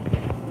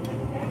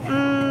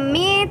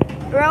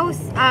Rose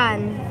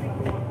Ann.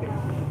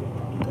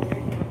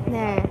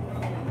 There.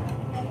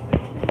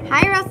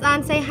 Hi,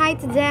 Rosanne. Say hi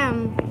to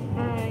them.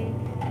 Hi.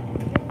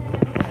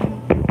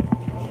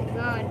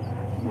 God.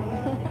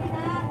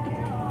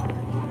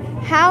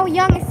 How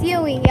young is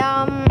Yui?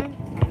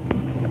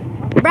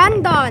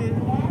 Brandon.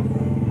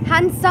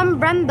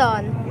 Handsome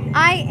Brandon.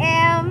 I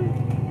am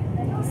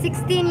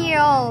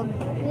 16-year-old.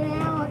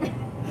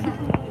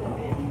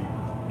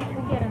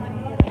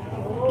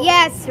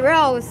 Yes,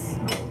 Rose.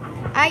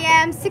 I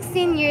am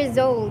 16 years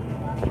old.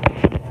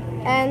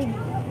 And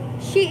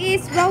she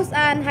is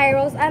Roseanne. Hi,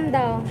 Roseanne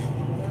daw.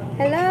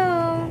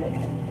 Hello.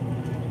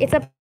 It's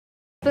a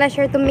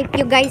pleasure to meet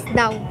you guys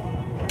now.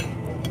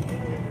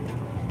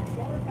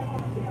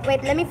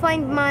 Wait, let me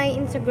find my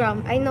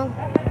Instagram. I know.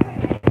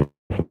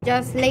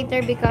 Just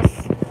later because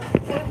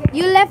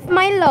you left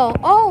Milo.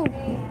 Oh,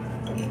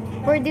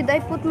 where did I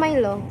put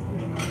Milo?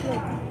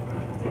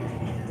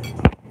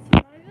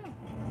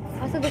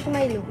 Asa ba si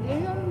Milo?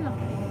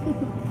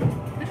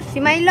 Si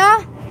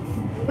Milo?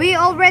 We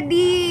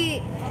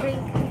already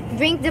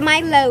drink the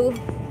Milo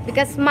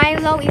because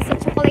Milo is a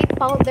chocolate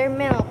powder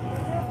milk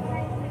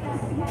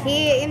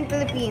here in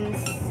Philippines.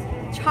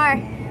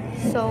 Char.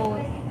 So,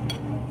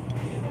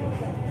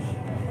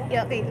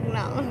 okay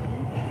lang.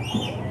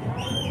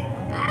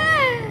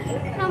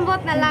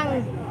 Lambot na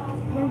lang.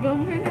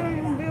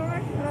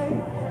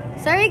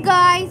 Sorry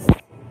guys.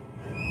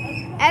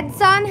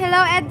 Edson,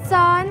 hello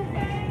Edson.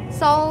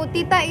 So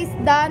Tita is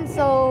done,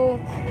 so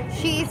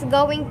she is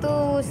going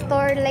to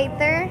store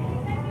later.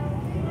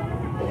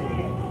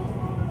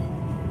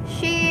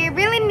 She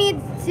really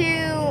needs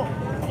to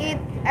eat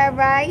a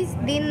rice,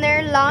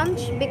 dinner,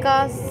 lunch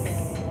because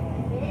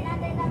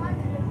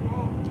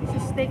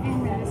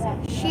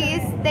she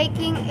is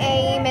taking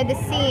a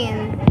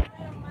medicine.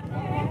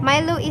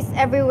 Milo is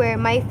everywhere,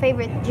 my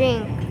favorite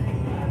drink.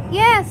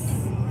 Yes,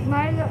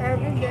 Milo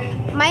every day.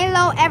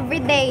 Milo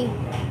every day.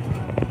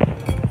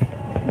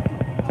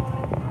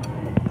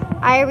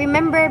 I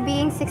remember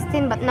being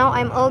 16, but now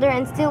I'm older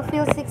and still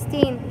feel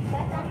 16.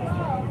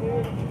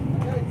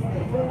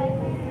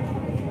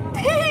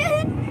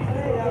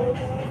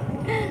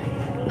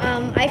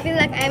 I feel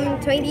like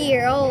I'm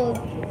 20-year-old.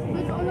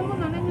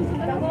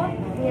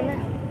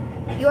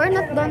 You are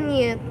not done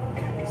yet.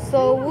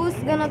 So who's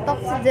gonna talk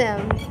to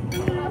them?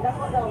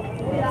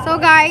 So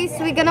guys,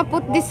 we're gonna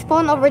put this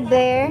phone over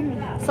there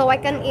so I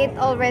can eat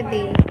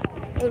already.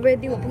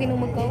 Already, wag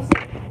mo ko.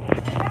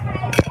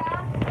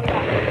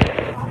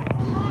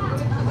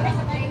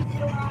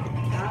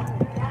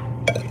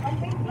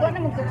 Wala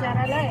mo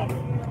kutsara la eh.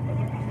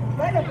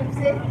 Wala po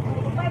siya.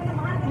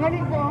 Ngani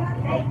po.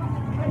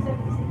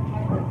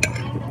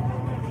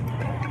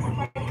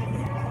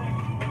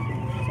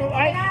 So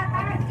I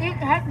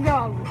eat hot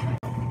dog.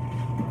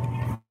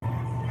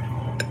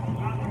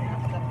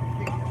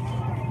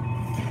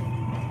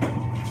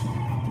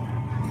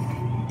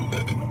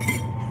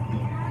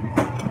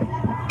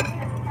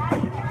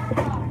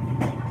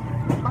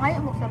 Pangayo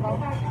mo sa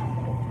baw.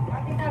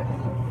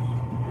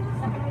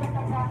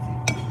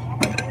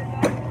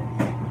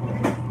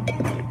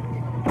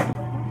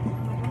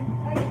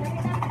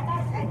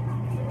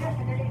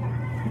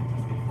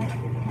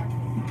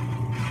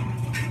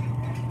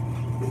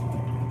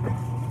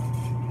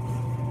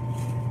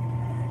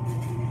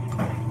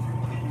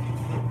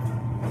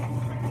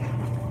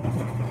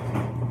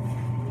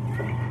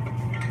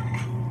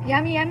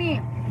 Yummy, yummy.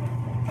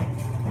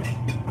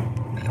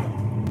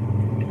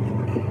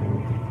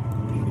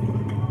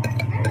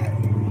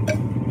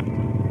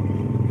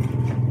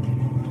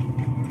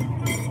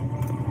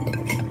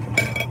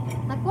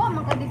 Nakuha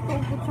man ka dito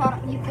ang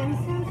kutsara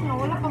utensils na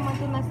wala pa man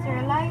ito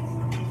na-sterilize.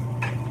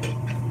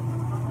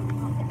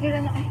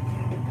 Kira na ay.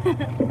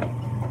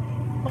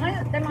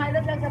 Pangayo, tayo mga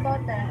ilot lang sa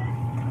bota.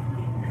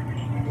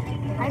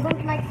 I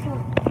don't like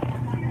soup.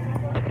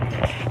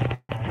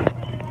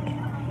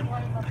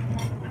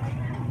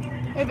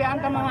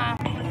 Ibian ka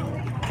mga.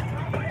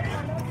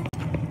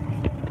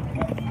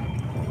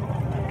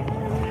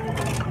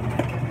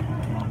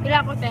 Pila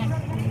ko te.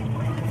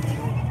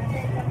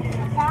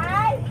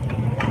 Bye!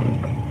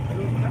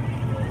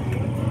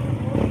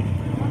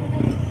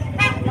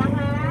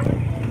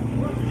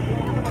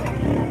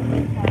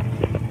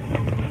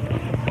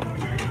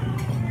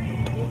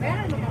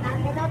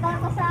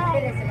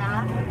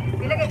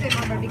 Pila kayo yung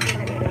mga barbecue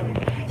na nila?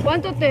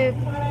 One to te.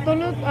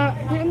 Tulot,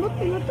 limot,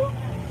 pila to.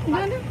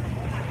 Gana.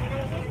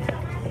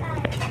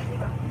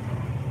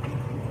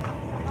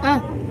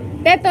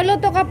 Te,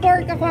 luto ka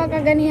pork ako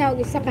kaganihaw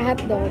isa ka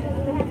hotdog.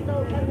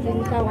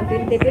 Sa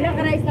 120. Pila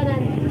ka rice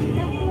tanan?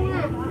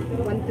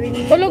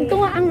 120. Tulog to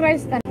nga ang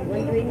rice tanan.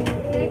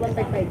 120,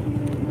 155.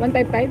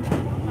 155?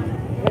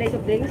 Wala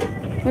soft drinks?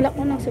 Wala ko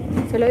nang soft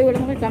drinks. Saloy,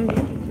 wala mo kay kambi.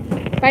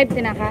 5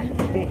 tinaka?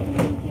 Okay.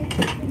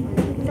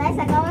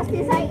 Sa kawas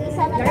ni Sai,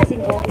 isa na lang si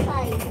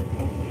Sai.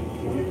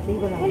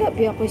 Wala,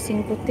 biya ko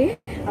 5 te.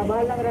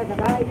 Abala ka na,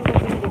 nakain mo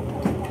sa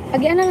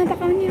Agian na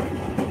natakaw niya.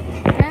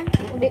 Ha?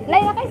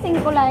 Lay na kay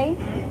 5 lay.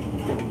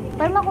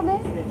 Parma ko be.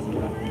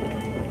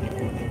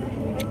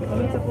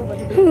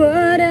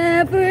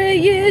 Whatever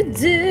you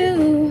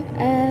do,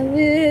 I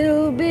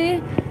will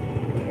be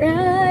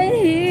right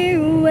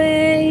here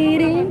waiting.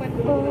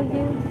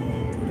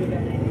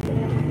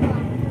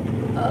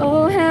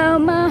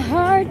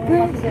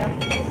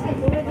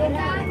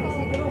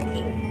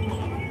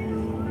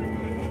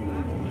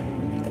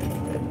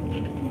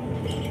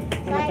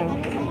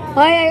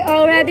 Hoy, I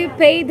already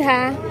paid,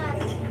 ha?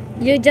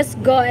 You just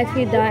go if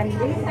you're done.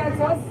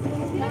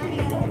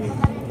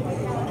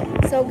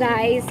 So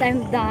guys,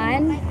 I'm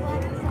done.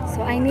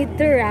 So I need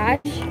to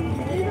rush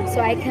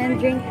so I can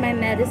drink my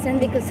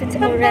medicine because it's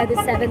already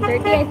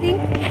 7:30, I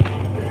think.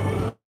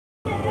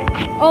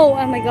 Oh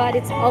my god,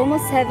 it's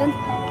almost 7.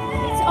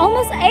 It's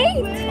almost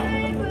 8.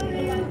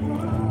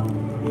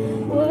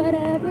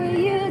 Whatever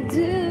you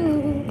do,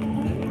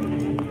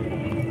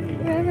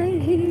 I'm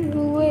right here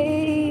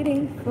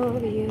waiting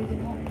for you.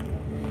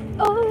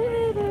 Oh,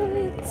 whatever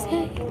it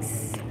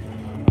takes.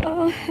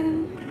 Oh,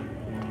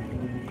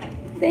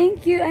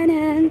 thank you,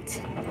 Anant.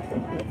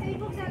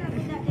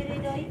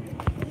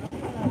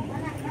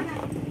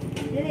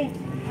 Dire,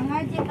 ang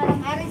RJ parang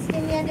orange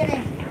din yan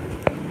dire.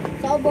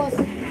 Sa ubos.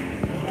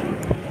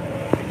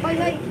 Hoy,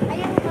 hoy,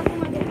 ayaw mo pa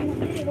kung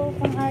mag-pinapili ko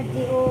pang RJ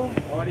o.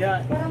 Oh, diyan.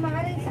 Para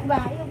ma-orange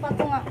ba? Ayaw pa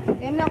ko nga.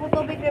 Kaya na ako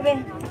tubig,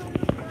 Rebe.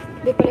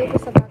 Di pala ito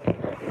sa bata.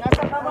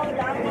 Nasa babaw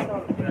lang ito.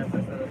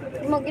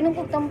 Mag-inom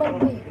ko tambal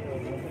ko eh.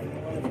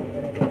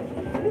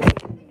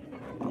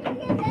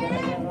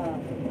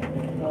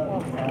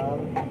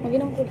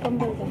 Mag-inom ko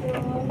tambal ka.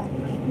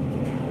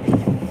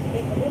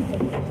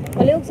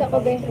 Paliwag sa ako,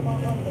 be.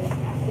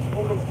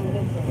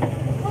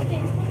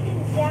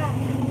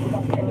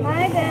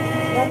 Hi,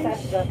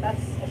 guys!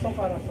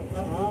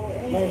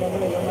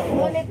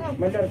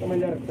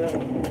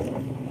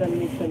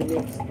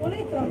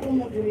 Ulit ako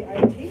mo diri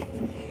RJ.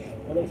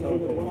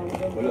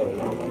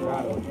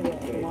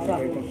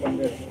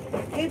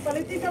 Eh,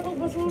 palitis ako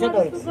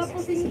basura. Gusto ko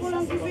 5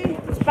 lang kasi.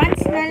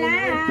 Sponge na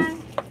lang.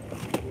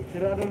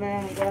 Sirado na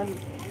yan kan.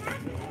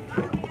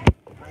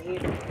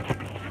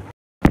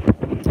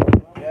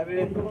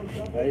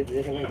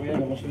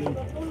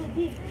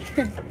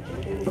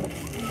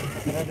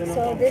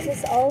 So, this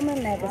is all my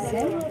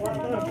medicine.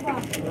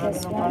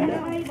 This one. So,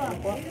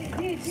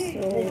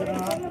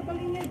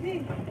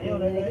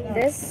 like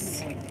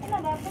this. Ano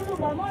ba? Tulog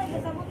ba mo?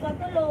 Kasabot ba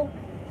tulog?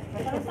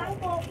 Para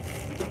sangko.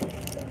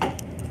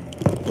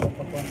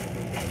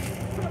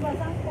 Ano ba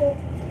sangko?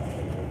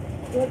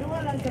 Dua-dua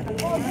lang sa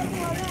kalma. Oh,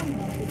 dua lang.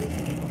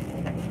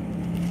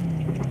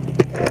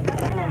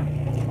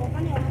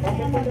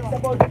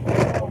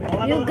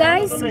 You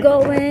guys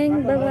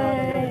going.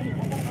 Bye-bye.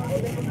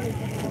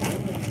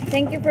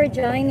 Thank you for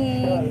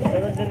joining.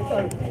 Ay,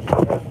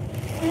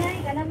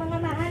 kana mga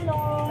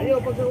mahalo.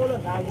 Ayo pag sa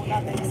ulan, tago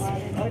natin yung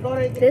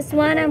mga. This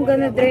one, I'm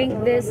gonna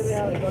drink this.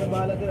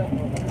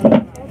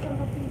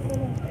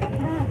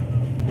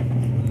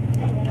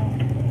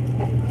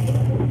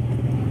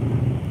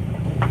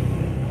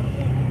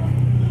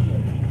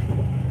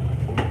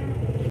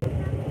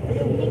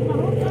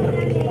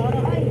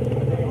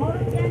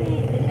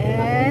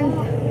 And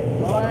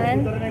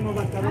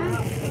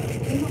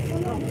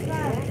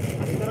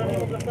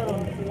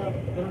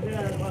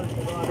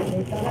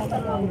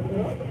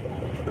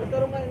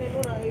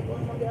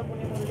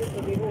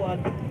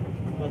one.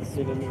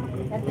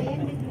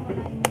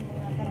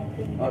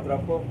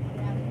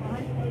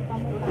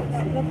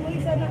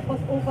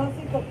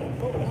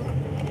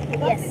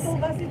 Yes.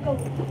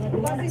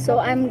 So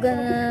I'm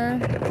gonna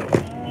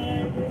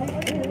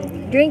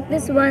drink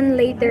this one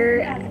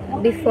later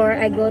before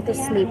I go to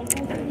sleep.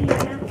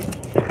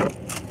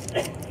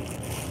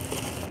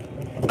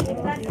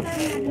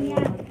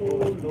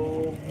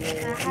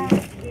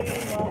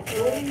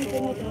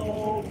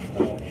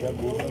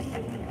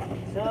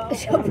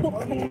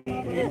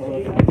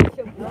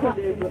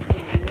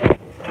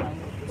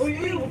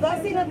 Uy,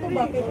 ugasin na to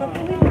ba? Kaya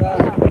patuloy ka.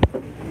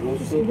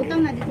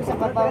 Butang na dito sa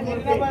babaw mo.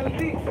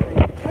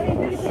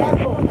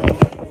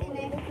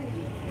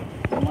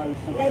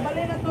 Kaya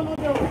balay na to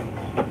no.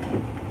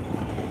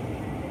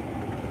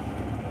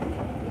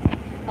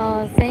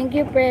 Oh, thank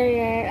you,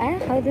 Prairie.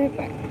 How do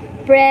I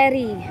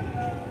Prairie.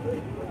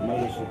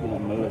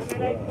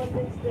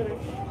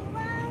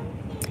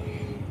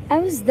 I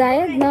was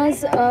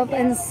diagnosed of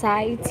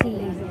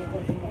anxiety.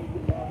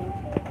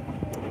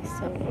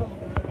 So,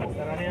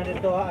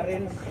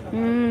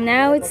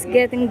 now it's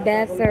getting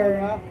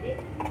better.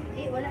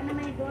 Wala na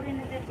may dore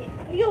na dati.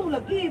 Ayaw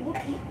lagi.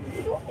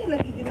 Ito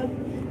lagi ginag.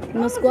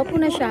 Mas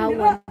gwapo na siya.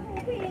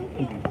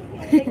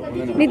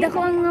 Nida ko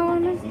ang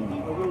nawanan.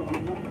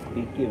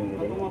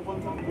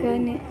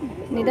 Gani.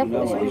 Nida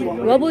ko siya.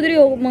 Gwapo diri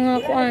o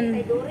mga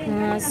kuan.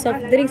 Mga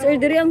soft drinks or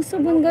diri ang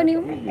sabon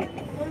gani.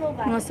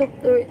 Mga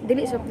soft or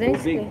dili soft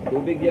drinks.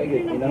 Tubig ya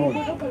gyud inahon.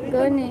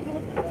 Gani.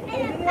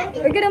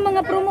 Or gani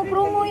mga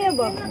promo-promo ya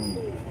ba?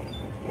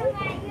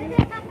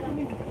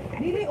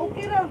 Dili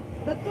okay ra.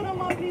 Dato na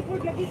mga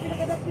flavored lagi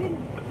pinakadaplin.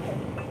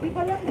 Di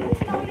ba lang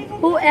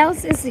Who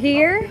else is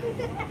here?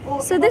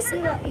 So this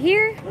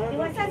here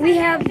we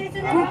have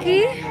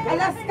Cookie,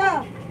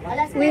 Alaska.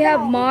 we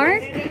have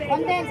Mark,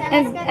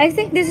 and I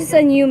think this is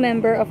a new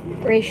member of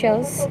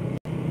Rachel's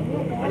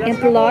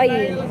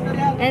employee.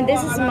 And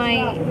this is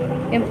my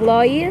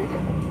employee,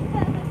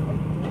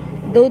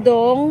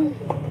 Dodong.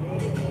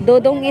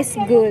 Dodong is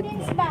good.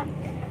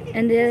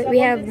 And then we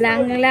have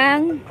Lang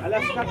Lang,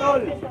 Alaska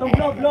tol.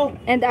 Tublo.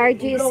 and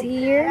RG is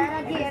here.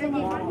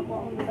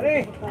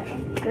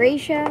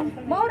 Gracia,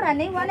 Mora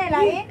ni wala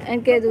lain.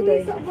 and Kuya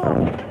Dudoy.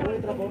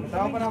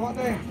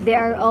 They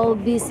are all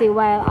busy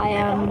while I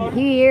am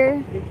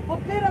here.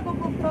 Putira ko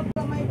pagtrap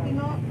ka may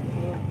pino.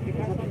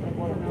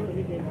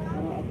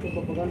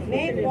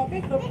 Nen,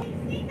 bakit ko?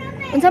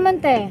 Unsa man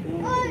te?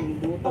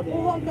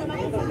 Papuhon ka na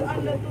sa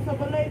andar to sa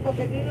balay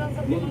pagkadilang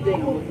sa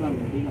pino.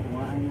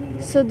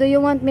 So do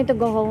you want me to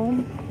go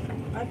home?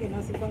 Ah,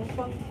 kinasi pang.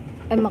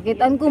 Ay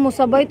makitaan ko mo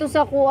sabay to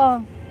sa kuha.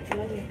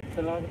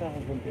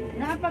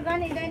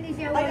 Napagani gani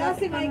siya Ay, wala.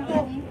 si Maiko.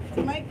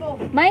 Si Maiko.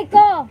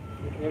 Maiko,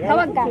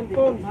 tawag ka.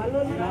 Halo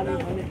na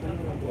lang.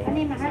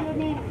 Ani mahalo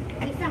ni.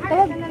 Isa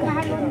halo na lang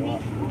mahalo ni.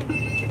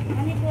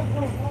 Ani po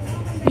ko.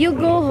 You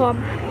go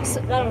home. So,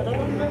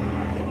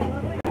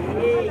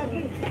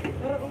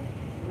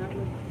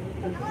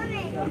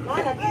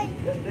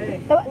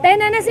 tayo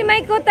na si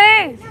Maiko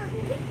te.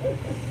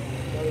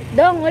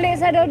 Dong, uli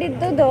sa daw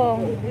dito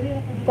dong.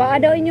 Paa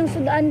daw inyong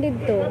sudaan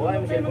dito.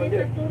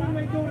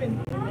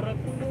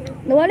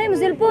 Nawala yung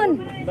cellphone.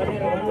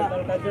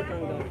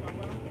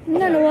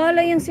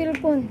 Nawala yung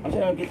cellphone.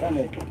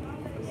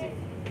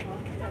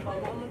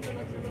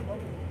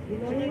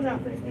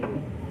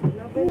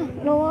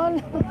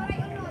 Nawala.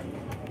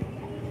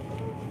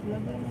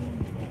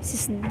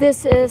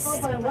 This is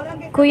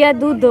Kuya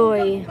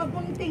Dudoy.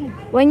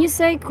 When you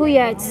say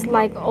Kuya, it's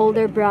like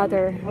older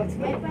brother.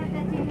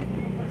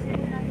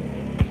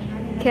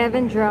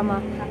 Kevin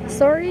Drama.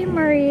 Sorry,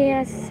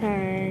 Maria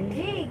San.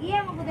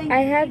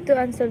 I have to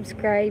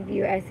unsubscribe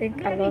you. I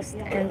think I lost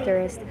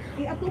interest.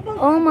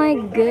 Oh my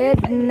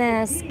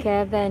goodness,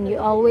 Kevin, you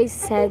always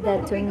said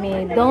that to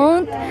me.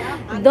 Don't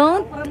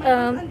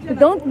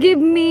give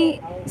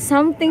me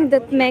something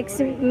that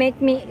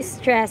make me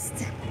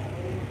stressed.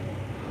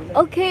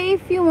 Okay,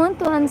 if you want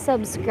to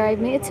unsubscribe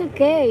me, it's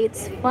okay.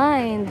 It's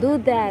fine. Do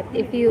that.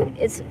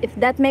 If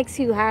that makes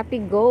you happy,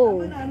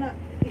 go.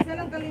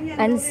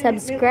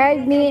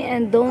 Unsubscribe me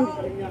and don't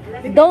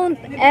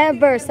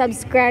ever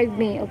subscribe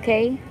me,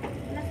 okay?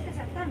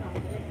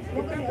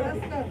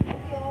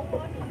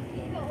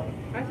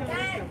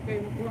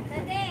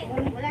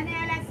 Wala ni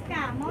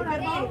Alaska. Mora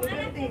ni.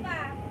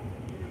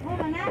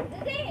 Mora na.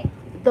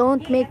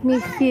 Don't make me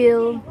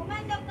feel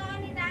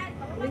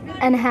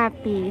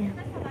unhappy.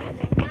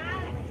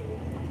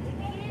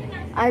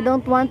 I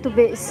don't want to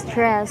be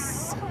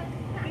stressed.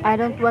 I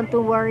don't want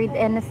to worry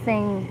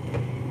anything.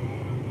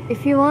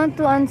 If you want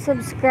to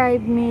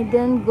unsubscribe me,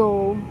 then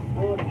go.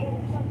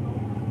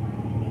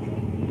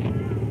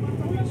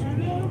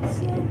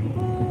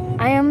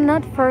 I am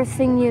not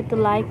forcing you to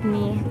like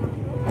me.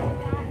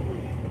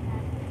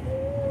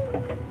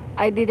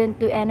 I didn't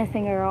do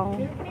anything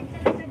wrong.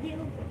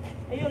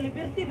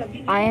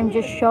 I am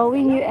just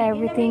showing you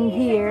everything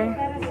here.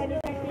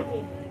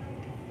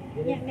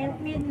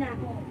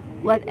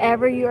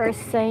 Whatever you are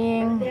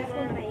saying,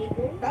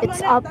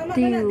 it's up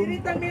to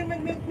you.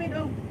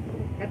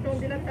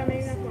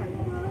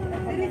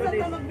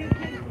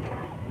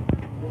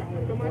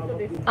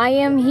 I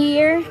am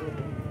here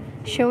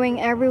showing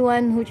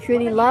everyone who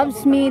truly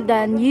loves me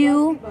than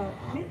you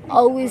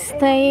always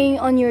staying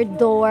on your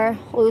door,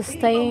 always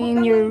staying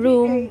in your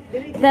room,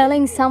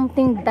 telling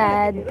something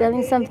bad,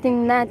 telling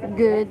something not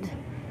good.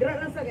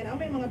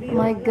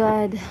 My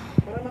God.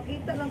 Para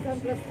makita lang sa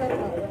plaster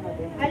ba.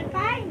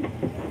 Alpine.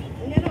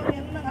 Yan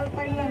lang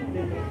alpine lang.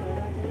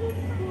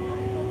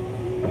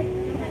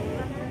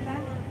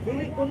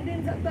 Dili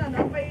kundin sa ta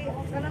napay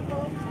kanang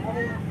ko.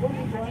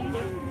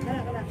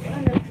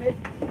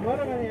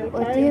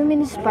 What do you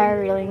mean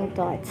spiraling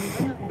thoughts?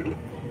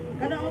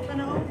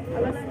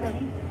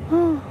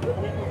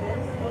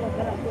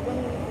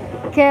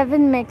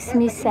 Kevin makes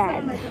me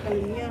sad.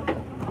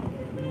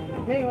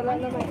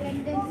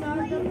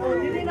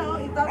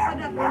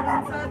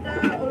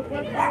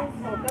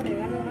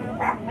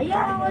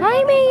 Hi,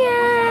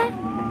 Maya.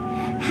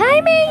 Hi,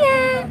 Maya.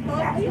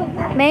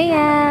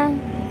 Maya.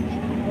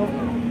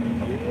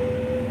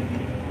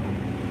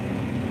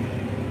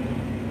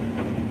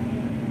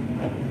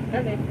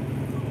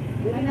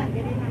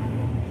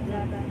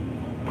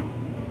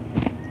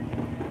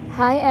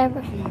 Hi,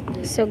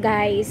 so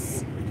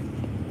guys,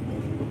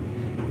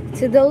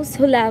 to those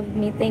who love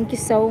me, thank you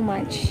so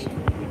much.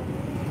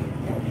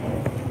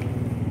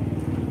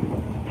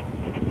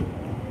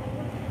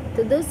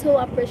 To those who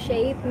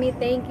appreciate me,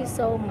 thank you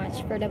so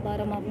much for the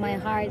bottom of my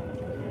heart.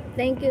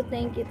 Thank you,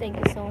 thank you, thank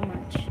you so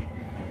much.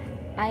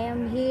 I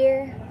am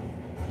here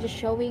just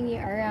showing you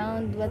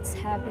around what's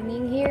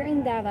happening here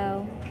in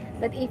Davao.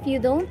 But if you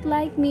don't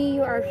like me,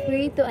 you are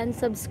free to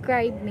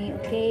unsubscribe me,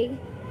 okay?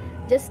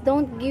 Just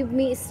don't give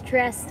me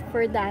stress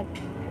for that.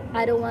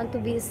 I don't want to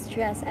be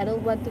stressed. I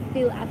don't want to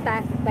feel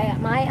attacked by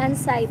my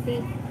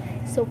anxiety.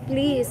 So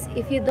please,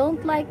 if you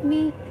don't like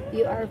me,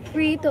 you are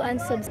free to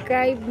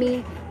unsubscribe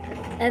me.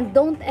 And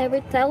don't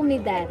ever tell me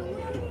that.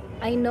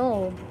 I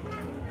know.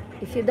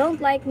 If you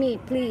don't like me,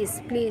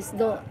 please, please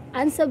don't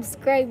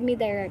unsubscribe me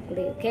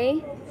directly,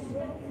 okay?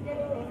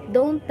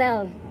 Don't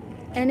tell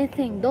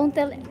anything. Don't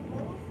tell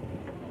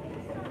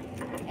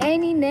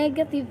any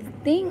negative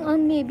thing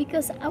on me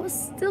because I was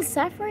still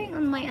suffering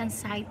on my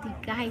anxiety,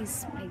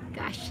 guys. My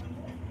gosh,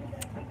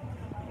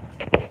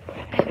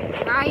 I'm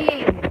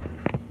crying.